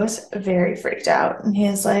 And Ergo's very freaked out, and he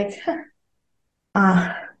is like,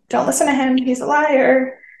 uh, "Don't listen to him. He's a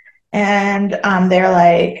liar." And they're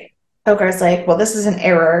like, Togar's like, "Well, this is an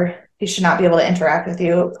error. He should not be able to interact with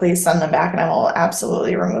you. Please send them back, and I will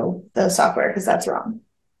absolutely remove the software because that's wrong."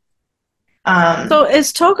 So Um,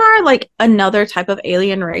 is Togar like another type of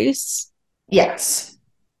alien race? yes,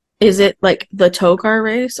 Is it like the Togar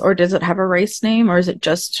race, or does it have a race name, or is it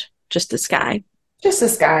just this guy? just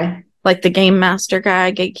this guy, Like the game master guy,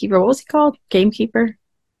 gatekeeper. What was he called? Gamekeeper?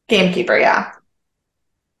 gamekeeper. Yeah,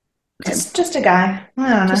 Okay. just a guy. I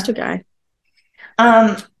don't Just know. a guy.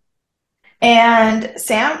 Um, and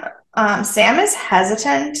Sam is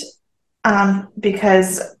hesitant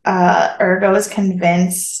because Ergo is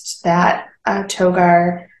convinced that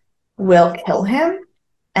Togar will kill him.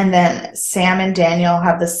 And then Sam and Daniel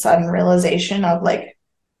have this sudden realization of like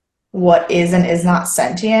what is and is not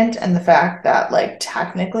sentient, and the fact that like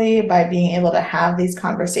technically by being able to have these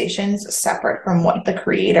conversations separate from what the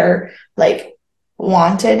creator like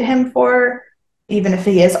wanted him for, even if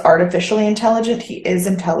he is artificially intelligent, he is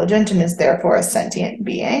intelligent and is therefore a sentient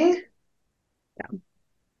being,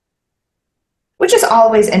 which is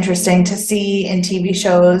always interesting to see in TV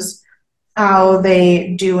shows how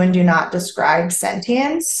they do and do not describe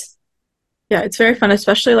sentience. Yeah, it's very fun,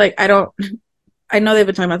 especially like I know they've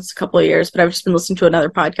been talking about this a couple of years, but I've just been listening to another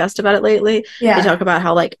podcast about it lately. They Yeah. talk about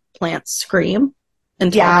how like plants scream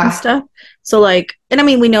and talk and Yeah, stuff. So like, and I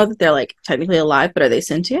mean, we know that they're like technically alive, but are they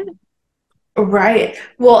sentient? right.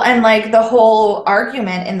 Well, and like the whole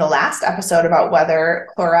argument in the last episode about whether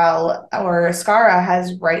Chlorel or Skara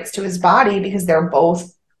has rights to his body because they're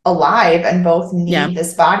both alive and both Yeah. need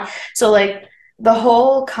this body. So like the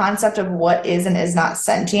whole concept of what is and is not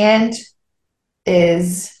sentient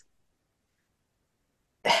is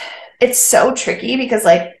it's so tricky because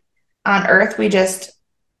like on Earth we just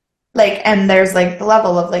like and there's like the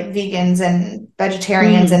level of like vegans and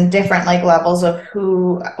vegetarians Mm-hmm. and different like levels of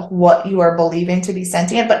who what you are believing to be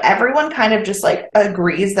sentient, but everyone kind of just like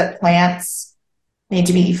agrees that plants need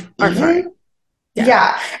to be Are fine. eaten. Yeah.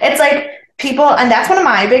 Yeah, it's like people, and that's one of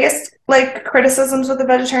my biggest like criticisms with the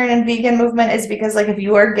vegetarian and vegan movement is because like if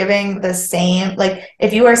you are giving the same like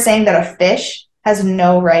if you are saying that a fish has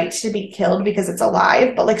no right to be killed because it's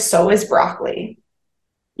alive, but like so is broccoli.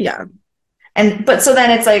 Yeah. And but so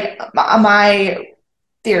then it's like my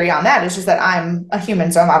theory on that is just that I'm a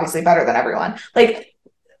human, so I'm obviously better than everyone. Like,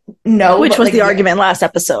 no, Which but was like, the yeah, argument last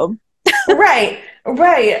episode. right,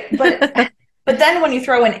 right. But then when you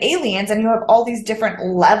throw in aliens and you have all these different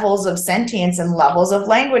levels of sentience and levels of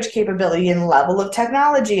language capability and level of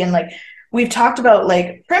technology and like we've talked about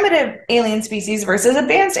like primitive alien species versus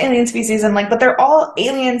advanced alien species and like but they're all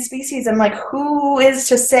alien species and like who is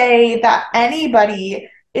to say that anybody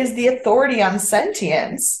is the authority on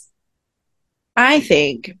sentience? I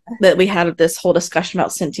think that we had this whole discussion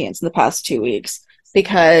about sentience in the past 2 weeks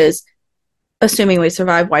because assuming we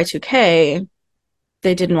survive Y2K,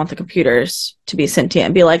 they didn't want the computers to be sentient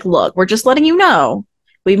and be like, look, we're just letting you know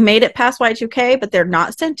we've made it past Y2K, but they're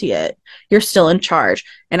not sentient. You're still in charge.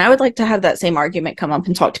 And I would like to have that same argument come up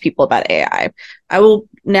and talk to people about AI. I will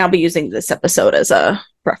now be using this episode as a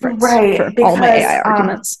reference for Right, all my AI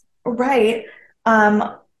arguments. right,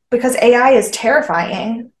 because AI is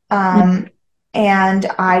terrifying, and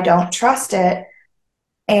I don't trust it,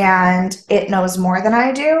 and it knows more than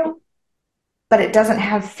I do, but it doesn't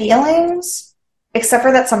have feelings, except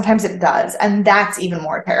for that sometimes it does, and that's even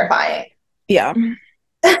more terrifying. Yeah.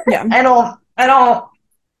 Yeah. I don't.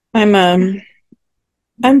 I'm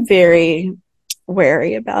I'm very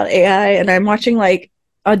wary about AI and I'm watching like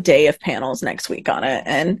a day of panels next week on it.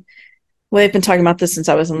 And we've been talking about this since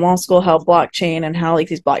I was in law school, how blockchain and how like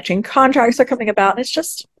these blockchain contracts are coming about. And it's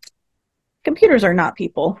just computers are not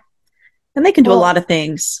people. And they can do a lot Well, of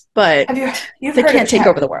things, but have you've they heard of can't take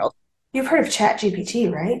over the world. Chat GPT,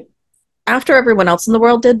 right? After everyone else in the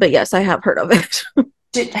world did, but yes, I have heard of it.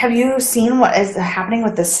 Have you seen what is happening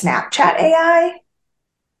with the Snapchat AI?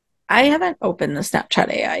 I haven't opened the Snapchat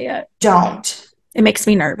AI yet. Don't. It makes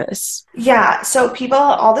me nervous. Yeah, so people,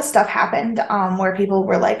 all this stuff happened where people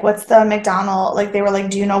were like, "What's the McDonald?" Like they were like,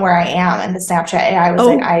 "Do you know where I am?" And the Snapchat AI was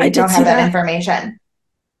like, Oh, "I I don't did have see that that. information."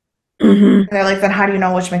 Mm-hmm. And they're like, "Then how do you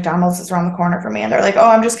know which McDonald's is around the corner for me?" And they're like, "Oh,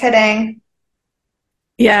 I'm just kidding."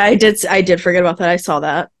 Yeah, I did forget about that. I saw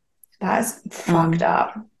that. That is fucked Um,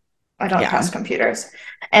 up. I don't yeah. trust computers.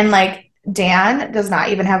 And like Dan does not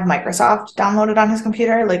even have Microsoft downloaded on his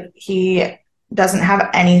computer. Like he doesn't have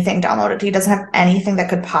anything downloaded. He doesn't have anything that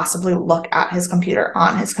could possibly look at his computer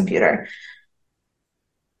on his computer.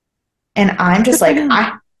 And I'm Good just for like, him.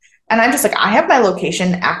 I have my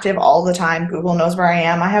location active all the time. Google knows where I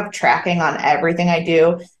am. I have tracking on everything I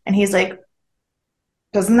do. And he's like,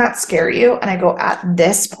 doesn't that scare you? And I go, at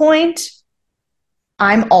this point,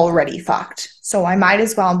 I'm already fucked. So I might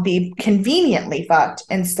as well be conveniently fucked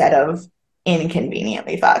instead of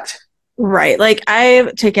inconveniently fucked. Right. Like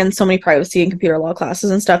I've taken so many privacy and computer law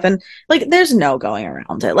classes and stuff, and like there's no going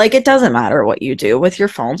around it. Like it doesn't matter what you do with your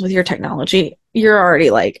phones, with your technology, you're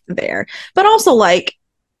already like there. But also like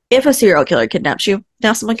if a serial killer kidnaps you,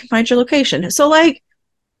 now someone can find your location. So like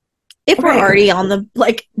if we're Right. already on the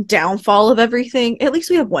like downfall of everything, at least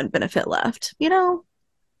we have one benefit left, you know?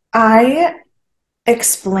 I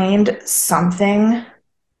explained something.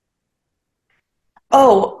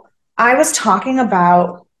 Oh, I was talking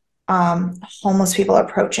about homeless people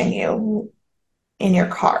approaching you in your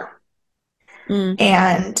car. Mm,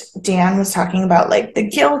 And Dan was talking about like the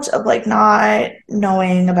guilt of like not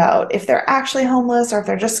knowing about if they're actually homeless or if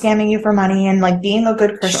they're just scamming you for money and like being a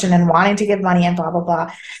good Christian sure. and wanting to give money and blah blah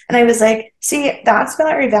blah. And I was like, see, that's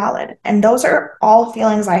very valid. And those are all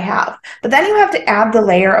feelings I have. But then you have to add the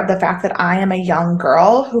layer of the fact that I am a young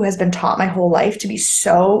girl who has been taught my whole life to be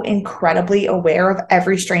so incredibly aware of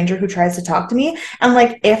every stranger who tries to talk to me. And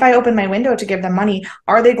like if I open my window to give them money,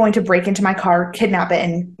 are they going to break into my car, kidnap it,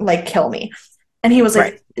 and like kill me? And he was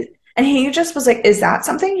Right. like, and he just was like, is that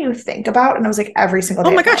something you think about? And I was like, every single Oh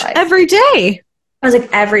day my of my gosh, life. every day. I was like,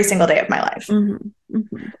 every single day of my life. Mm-hmm.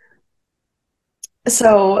 Mm-hmm.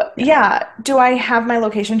 So, Yeah. yeah, do I have my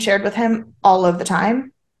location shared with him all of the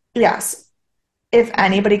time? Yes. If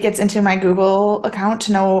anybody gets into my Google account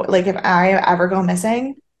to know, like, if I ever go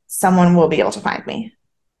missing, someone will be able to find me.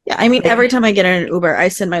 Yeah, I mean, Like, every time I get in an Uber, I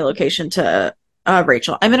send my location to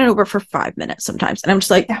Rachel. I'm in an Uber for 5 minutes sometimes, and I'm just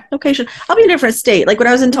like, yeah. location. I'll be in a different state. Like when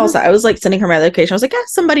I was in Tulsa, Mhm. I was like sending her my location. I was like, yeah,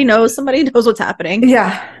 somebody knows what's happening.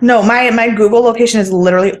 Yeah. No, my Google location is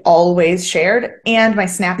literally always shared, and my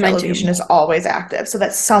Snapchat Mine location too. is always active so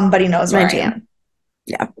that somebody knows where Mine I too. am.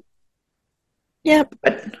 Yeah. Yep.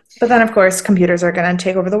 But then, of course, computers are going to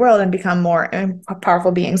take over the world and become more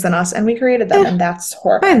powerful beings than us, and we created them, Eh, and that's by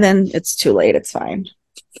horrifying. then, it's too late. It's fine.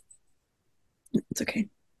 It's okay.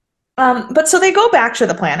 But so they go back to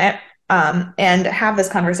the planet and have this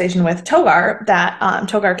conversation with Togar that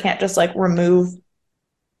Togar can't just like remove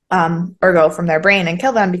Urgo from their brain and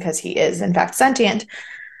kill them because he is in fact sentient.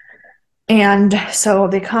 And so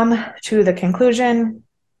they come to the conclusion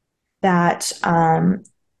that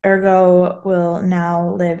Ergo will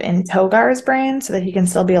now live in Togar's brain so that he can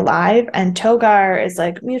still be alive. And Togar is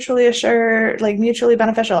like mutually assured, like mutually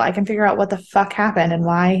beneficial. I can figure out what the fuck happened and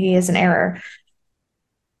why he is in error.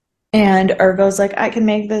 And Ergo's like, I can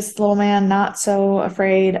make this little man not so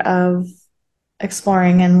afraid of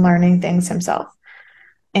exploring and learning things himself.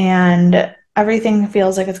 And everything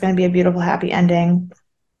feels like it's going to be a beautiful, happy ending.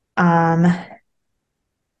 Um,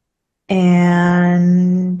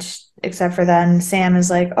 and except for then, Sam is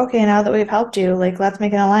like, okay, now that we've helped you, like, let's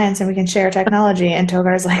make an alliance and we can share technology. And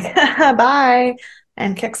Togar's like, bye,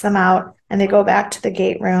 and kicks them out. And they go back to the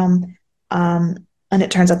gate room. And it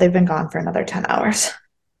turns out they've been gone for another 10 hours.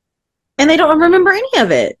 And they don't remember any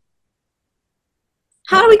of it.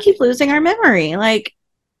 How do we keep losing our memory? Like,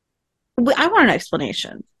 I want an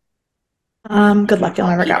explanation. Good If luck. not You'll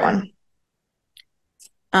call never get Peter.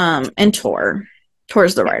 one. And Tor.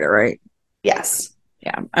 Tor's the Yeah. writer, right? Yes.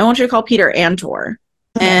 Yeah. I want you to call Peter and Tor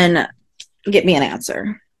Okay. and get me an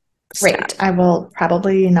answer. Great. Stat. I will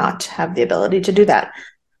probably not have the ability to do that.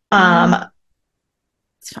 Um,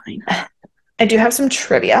 It's fine. I do have some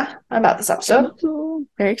trivia about this episode. Ooh,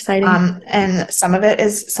 very exciting. And some of it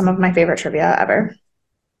is some of my favorite trivia ever.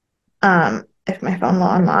 If my phone will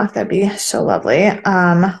unlock, that'd be so lovely.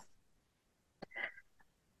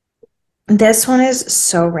 This one is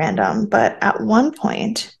so random, but at one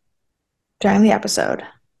point during the episode,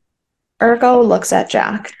 Ergo looks at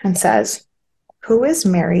Jack and says, "Who is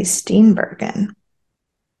Mary Steenburgen?"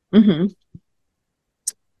 Mm-hmm.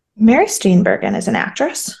 Mary Steenburgen is an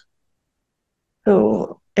actress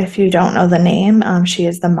who, if you don't know the name, she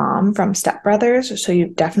is the mom from Step Brothers, so you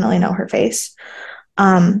definitely know her face.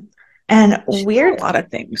 Um, and She's done a weird, lot of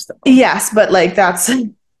things, though. yes, but like that's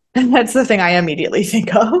the thing I immediately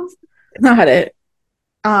think of. Not it.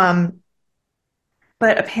 Um,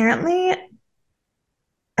 but apparently,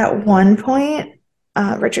 at one point,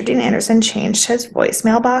 Richard Dean Anderson changed his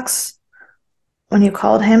voicemail box when you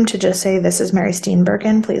called him to just say, "This is Mary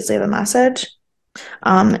Steenburgen. Please leave a message."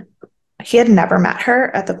 Um, he had never met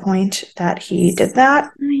her at the point that he did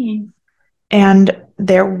that. And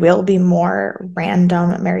there will be more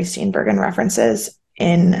random Mary Steenburgen references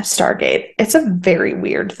in Stargate. It's a very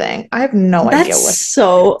weird thing. I have no That's idea what.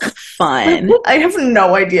 so fun. I have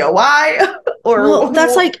no idea why Well,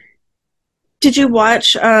 that's or like, did you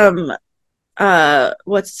watch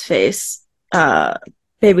what's his face?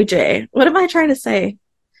 Baby J. What am I trying to say?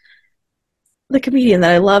 The comedian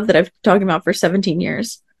that I love that I've been talking about for 17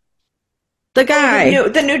 years. The oh, guy.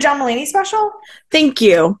 the new John Mulaney special? Thank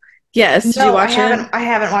you. Yes. Did you No, I watch it? haven't. I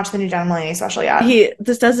haven't watched the new John Mulaney special yet.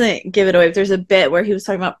 This doesn't give it away, but there's a bit where he was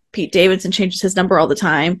talking about Pete Davidson changes his number all the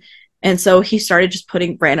time. And so he started just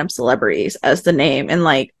putting random celebrities as the name. And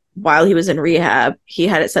like while he was in rehab, he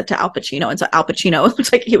had it set to Al Pacino. And so Al Pacino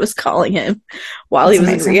looked like he was calling him while he That's was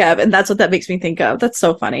in amazing. rehab. And that's what that makes me think of. That's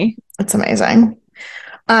so funny. That's amazing.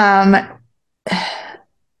 Um,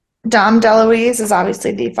 Dom DeLuise is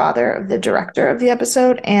obviously the father of the director of the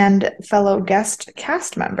episode and fellow guest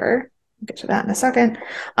cast member. We'll get to that in a second.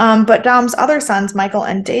 But Dom's other sons, Michael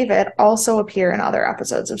and David, also appear in other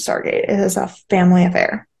episodes of Stargate. It is a family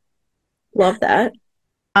affair. Love that.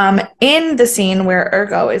 In the scene where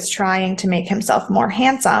Ergo is trying to make himself more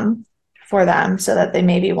handsome for them so that they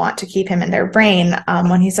maybe want to keep him in their brain,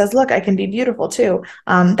 when he says, "Look, I can be beautiful too,"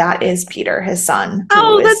 that is Peter, his son, who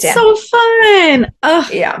Oh, is that's Stan. so fun. Oh,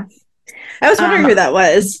 Yeah. I was wondering who Um, that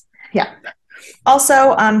was. yeah.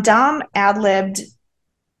 Also, Dom ad-libbed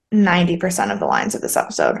 90% of the lines of this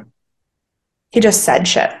episode. He just said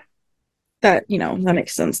shit. That, that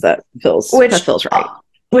makes sense. That Which feels right.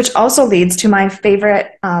 which also leads to my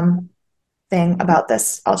favorite thing about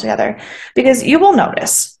this altogether. Because you will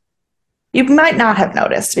notice You might not have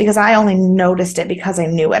noticed because I only noticed it because I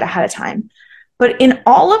knew it ahead of time. But in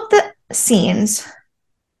all of the scenes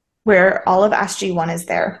where all of SG-1 is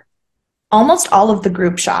there, almost all of the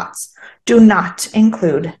group shots do not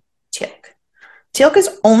include Teal'c. Teal'c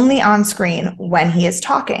is only on screen when he is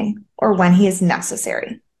talking or when he is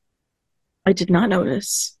necessary. I did not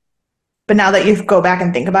notice. But now that you go back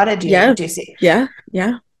and think about it, Yeah, do you see? yeah,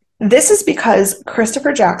 yeah. This is because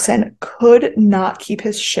Christopher Jackson could not keep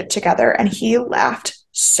his shit together, and he laughed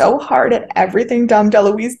so hard at everything Dom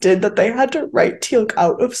DeLuise did that they had to write Teal'c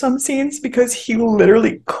out of some scenes because he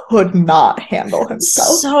literally could not handle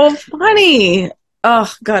himself. So funny.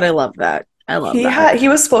 Oh God, I love that. I love that. He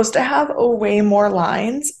was supposed to have way more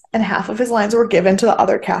lines, and half of his lines were given to the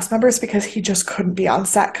other cast members because he just couldn't be on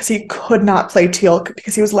set because he could not play Teal'c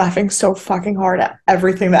because he was laughing so fucking hard at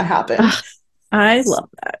everything that happened. Ugh, I love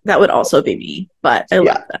that. That would also be me, but I love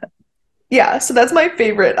Yeah. that. Yeah, so that's my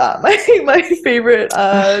favorite my favorite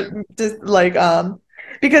Ugh. just like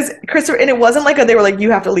because Christopher, and it wasn't like they were like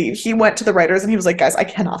you have to leave. He went to the writers and he was like, guys, I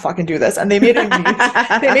cannot fucking do this. And they made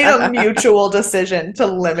a mutual decision to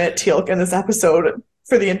limit Teal'c in this episode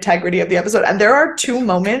for the integrity of the episode. And there are two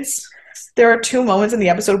moments in the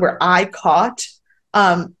episode where I caught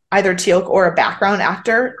either Teal'c or a background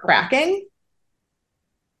actor cracking.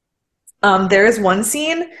 There is one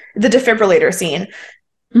scene, the defibrillator scene.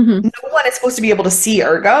 Mhm. No one is supposed to be able to see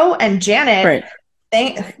Ergo, and Janet, Right.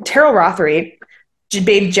 Terrell Rothery,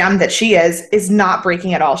 babe gem that she is not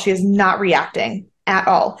breaking at all. She is not reacting at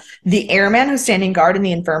all. The airman who's standing guard in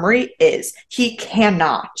the infirmary is. He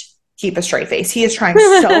cannot keep a straight face. He is trying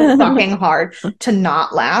so fucking hard to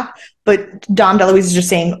not laugh, but Dom DeLuise is just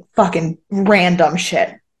saying fucking random shit.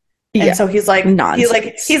 And Yeah. so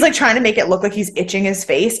Nonsense. he's like trying to make it look like he's itching his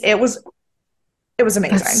face. It was That's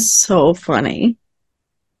amazing. so funny.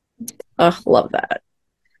 Oh, love that.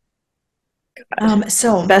 God.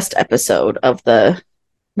 So Best episode of the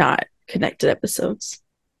not connected episodes.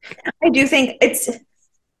 I do think it's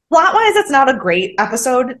plot wise, it's not a great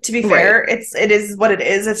episode, to be Right. fair. It is what it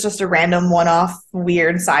is. It's just a random one off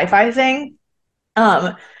weird sci-fi thing.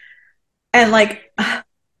 Um and like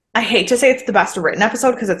I hate to say it's the best written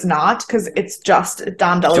episode because it's not, because it's just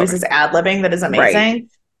Dom Sure. DeLuise's ad-libbing that is Right. amazing.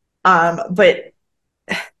 But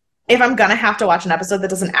if I'm gonna have to watch an episode that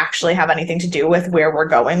doesn't actually have anything to do with where we're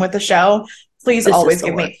going with the show, This is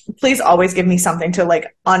the one. please always give me something to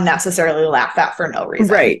like unnecessarily laugh at for no reason.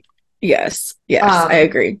 Right. Yes. Yes. I Um,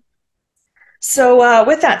 agree. so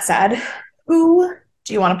with that said, who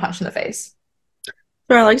do you want to punch in the face?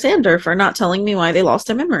 For Alexander for not telling me why they lost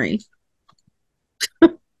a memory.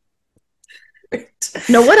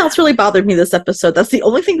 No one else really bothered me this episode. That's the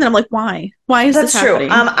only thing that I'm like, why? Why is this That's true.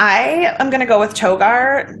 happening? I am gonna go with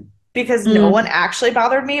Togar because no Mm, one actually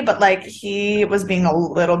bothered me, but like he was being a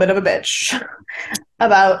little bit of a bitch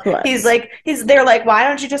about was. they're like, why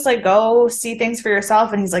don't you just like go see things for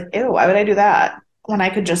yourself? And he's like, ew, why would I do that when I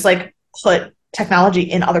could just like put technology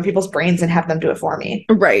in other people's brains and have them do it for me?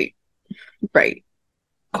 Right. Right.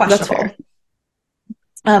 That's Questionable. fair.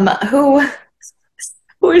 Um, who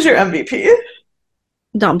who is your MVP?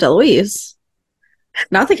 Dom DeLuise.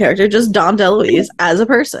 Not the character, just Dom DeLuise as a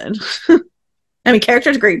person. I mean,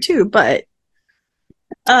 character's great too, but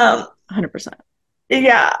Um, 100%.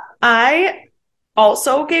 yeah, I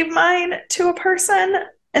also gave mine to a person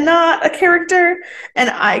and not a character. And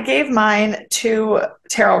I gave mine to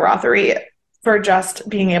Terrell Rothery for just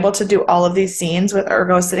being able to do all of these scenes with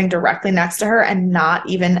Ergo sitting directly next to her and not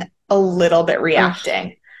even a little bit Ugh,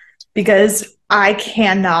 reacting. Because I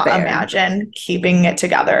cannot fair. imagine keeping it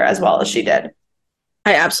together as well as she did.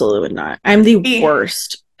 I absolutely would not. I'm the He,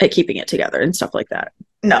 worst at keeping it together and stuff like that.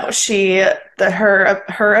 no,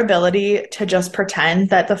 her ability to just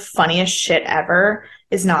pretend that the funniest shit ever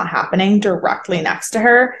is not happening directly next to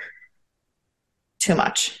her, too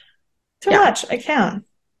much. Too Yeah. much. I can't.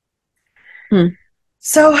 Hmm.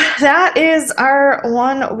 So that is our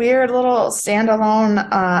one weird little standalone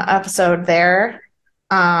episode there.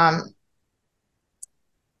 Um,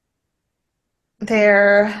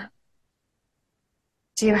 there,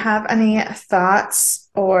 do you have any thoughts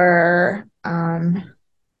or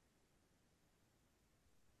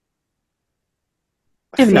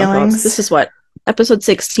I have no thoughts. This feelings? is what episode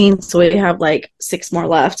 16, so we have like six more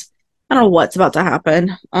left. I don't know what's about to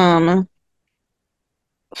happen. I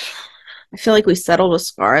feel like we settled with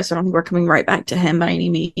Scar, so I don't think we're coming right back to him by any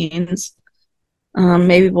means.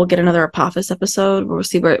 Maybe we'll get another Apophis episode where we'll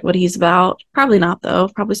see what he's about. Probably not though.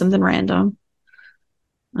 Probably something random.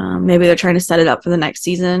 Maybe they're trying to set it up for the next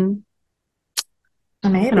season. I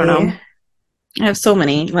don't know. Maybe. I have so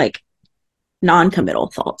many like non-committal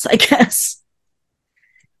thoughts, I guess.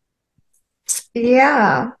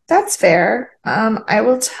 Yeah, that's fair. I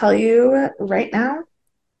will tell you right now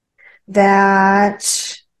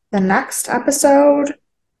that the next episode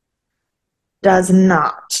does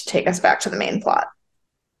not take us back to the main plot.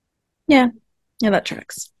 Yeah, yeah, that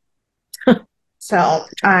tracks. So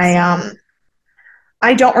I Tracks.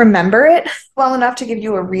 I don't remember it well enough to give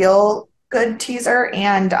you a real good teaser,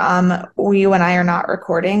 and you and I are not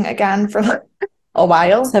recording again for like a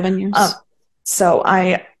while. 7 years. So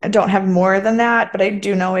I don't have more than that, but I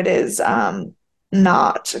do know it is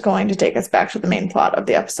not going to take us back to the main plot of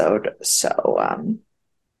the episode. So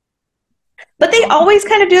but they Oh, always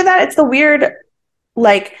kind of do that. It's the weird,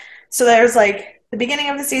 like, so there's like the beginning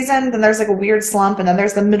of the season, then there's like a weird slump, and then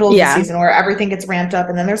there's the middle of the yeah, season where everything gets ramped up,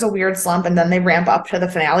 and then there's a weird slump, and then they ramp up to the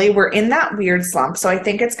finale. We're in that weird slump. So I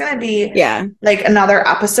think it's going to be yeah, like another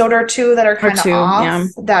episode or two that are or kind of two. off Yeah,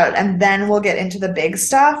 that, and then we'll get into the big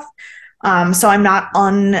stuff. So I'm not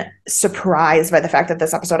unsurprised by the fact that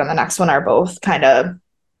this episode and the next one are both kind of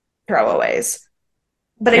throwaways.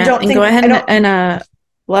 But yeah, and go ahead I don't, and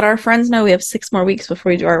let our friends know we have 6 more weeks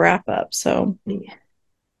before we do our wrap up. So maybe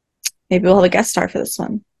we'll have a guest star for this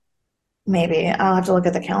one. maybe I'll have to look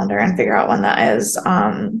at the calendar and figure out when that is.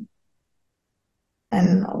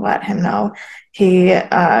 And let him know. He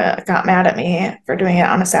got mad at me for doing it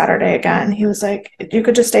on a Saturday again. He was like, "You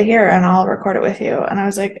could just stay here and I'll record it with you." And I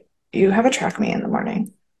was like, "You have a track me in the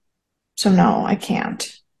morning. So no, I can't."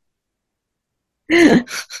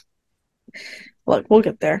 Look, we'll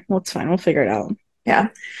get there. Well, it's fine. We'll figure it out. Yeah.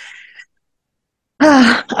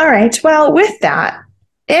 All right. Well, with that,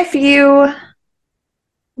 if you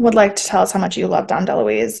would like to tell us how much you love Don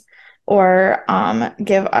DeLuise or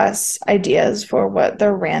give us ideas for what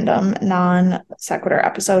the random non sequitur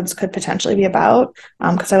episodes could potentially be about,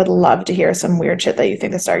 because I would love to hear some weird shit that you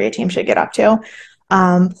think the Stargate team should get up to,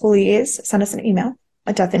 please send us an email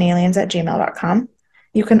at deathandaliens@gmail.com.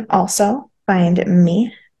 You can also find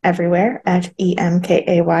me everywhere at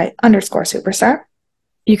EMKAY_superstar.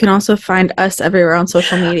 You can also find us everywhere on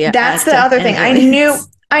social media That's at the Death other and thing. Aliens.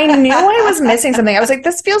 I knew I was missing something. I was like,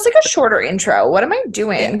 this feels like a shorter intro. What am I Yeah,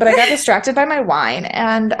 doing? But I got distracted by my wine.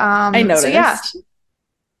 And I so yeah, noticed. Death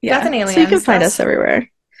Yeah, and so you can Aliens. find us everywhere.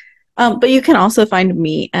 But you can also find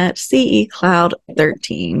me at CE Cloud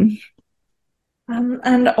 13.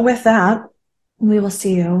 And with that, we will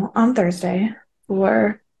see you on Thursday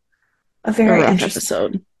for a A very rough interesting,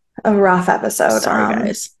 episode. a rough episode. Sorry,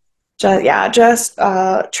 guys. Just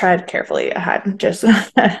tread carefully ahead. Just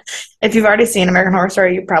if you've already seen American Horror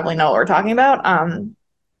Story, you probably know what we're talking about.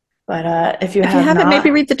 But if you If you have haven't, maybe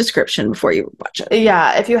not, read the description before you watch it.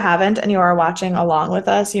 yeah, if you haven't and you are watching along with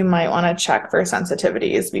us, you might want to check for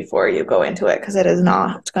sensitivities before you go into it because it is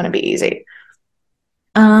not going to be easy.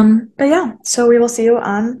 But yeah, so we will see you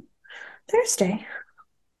on Thursday.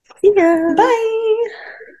 See ya. Bye.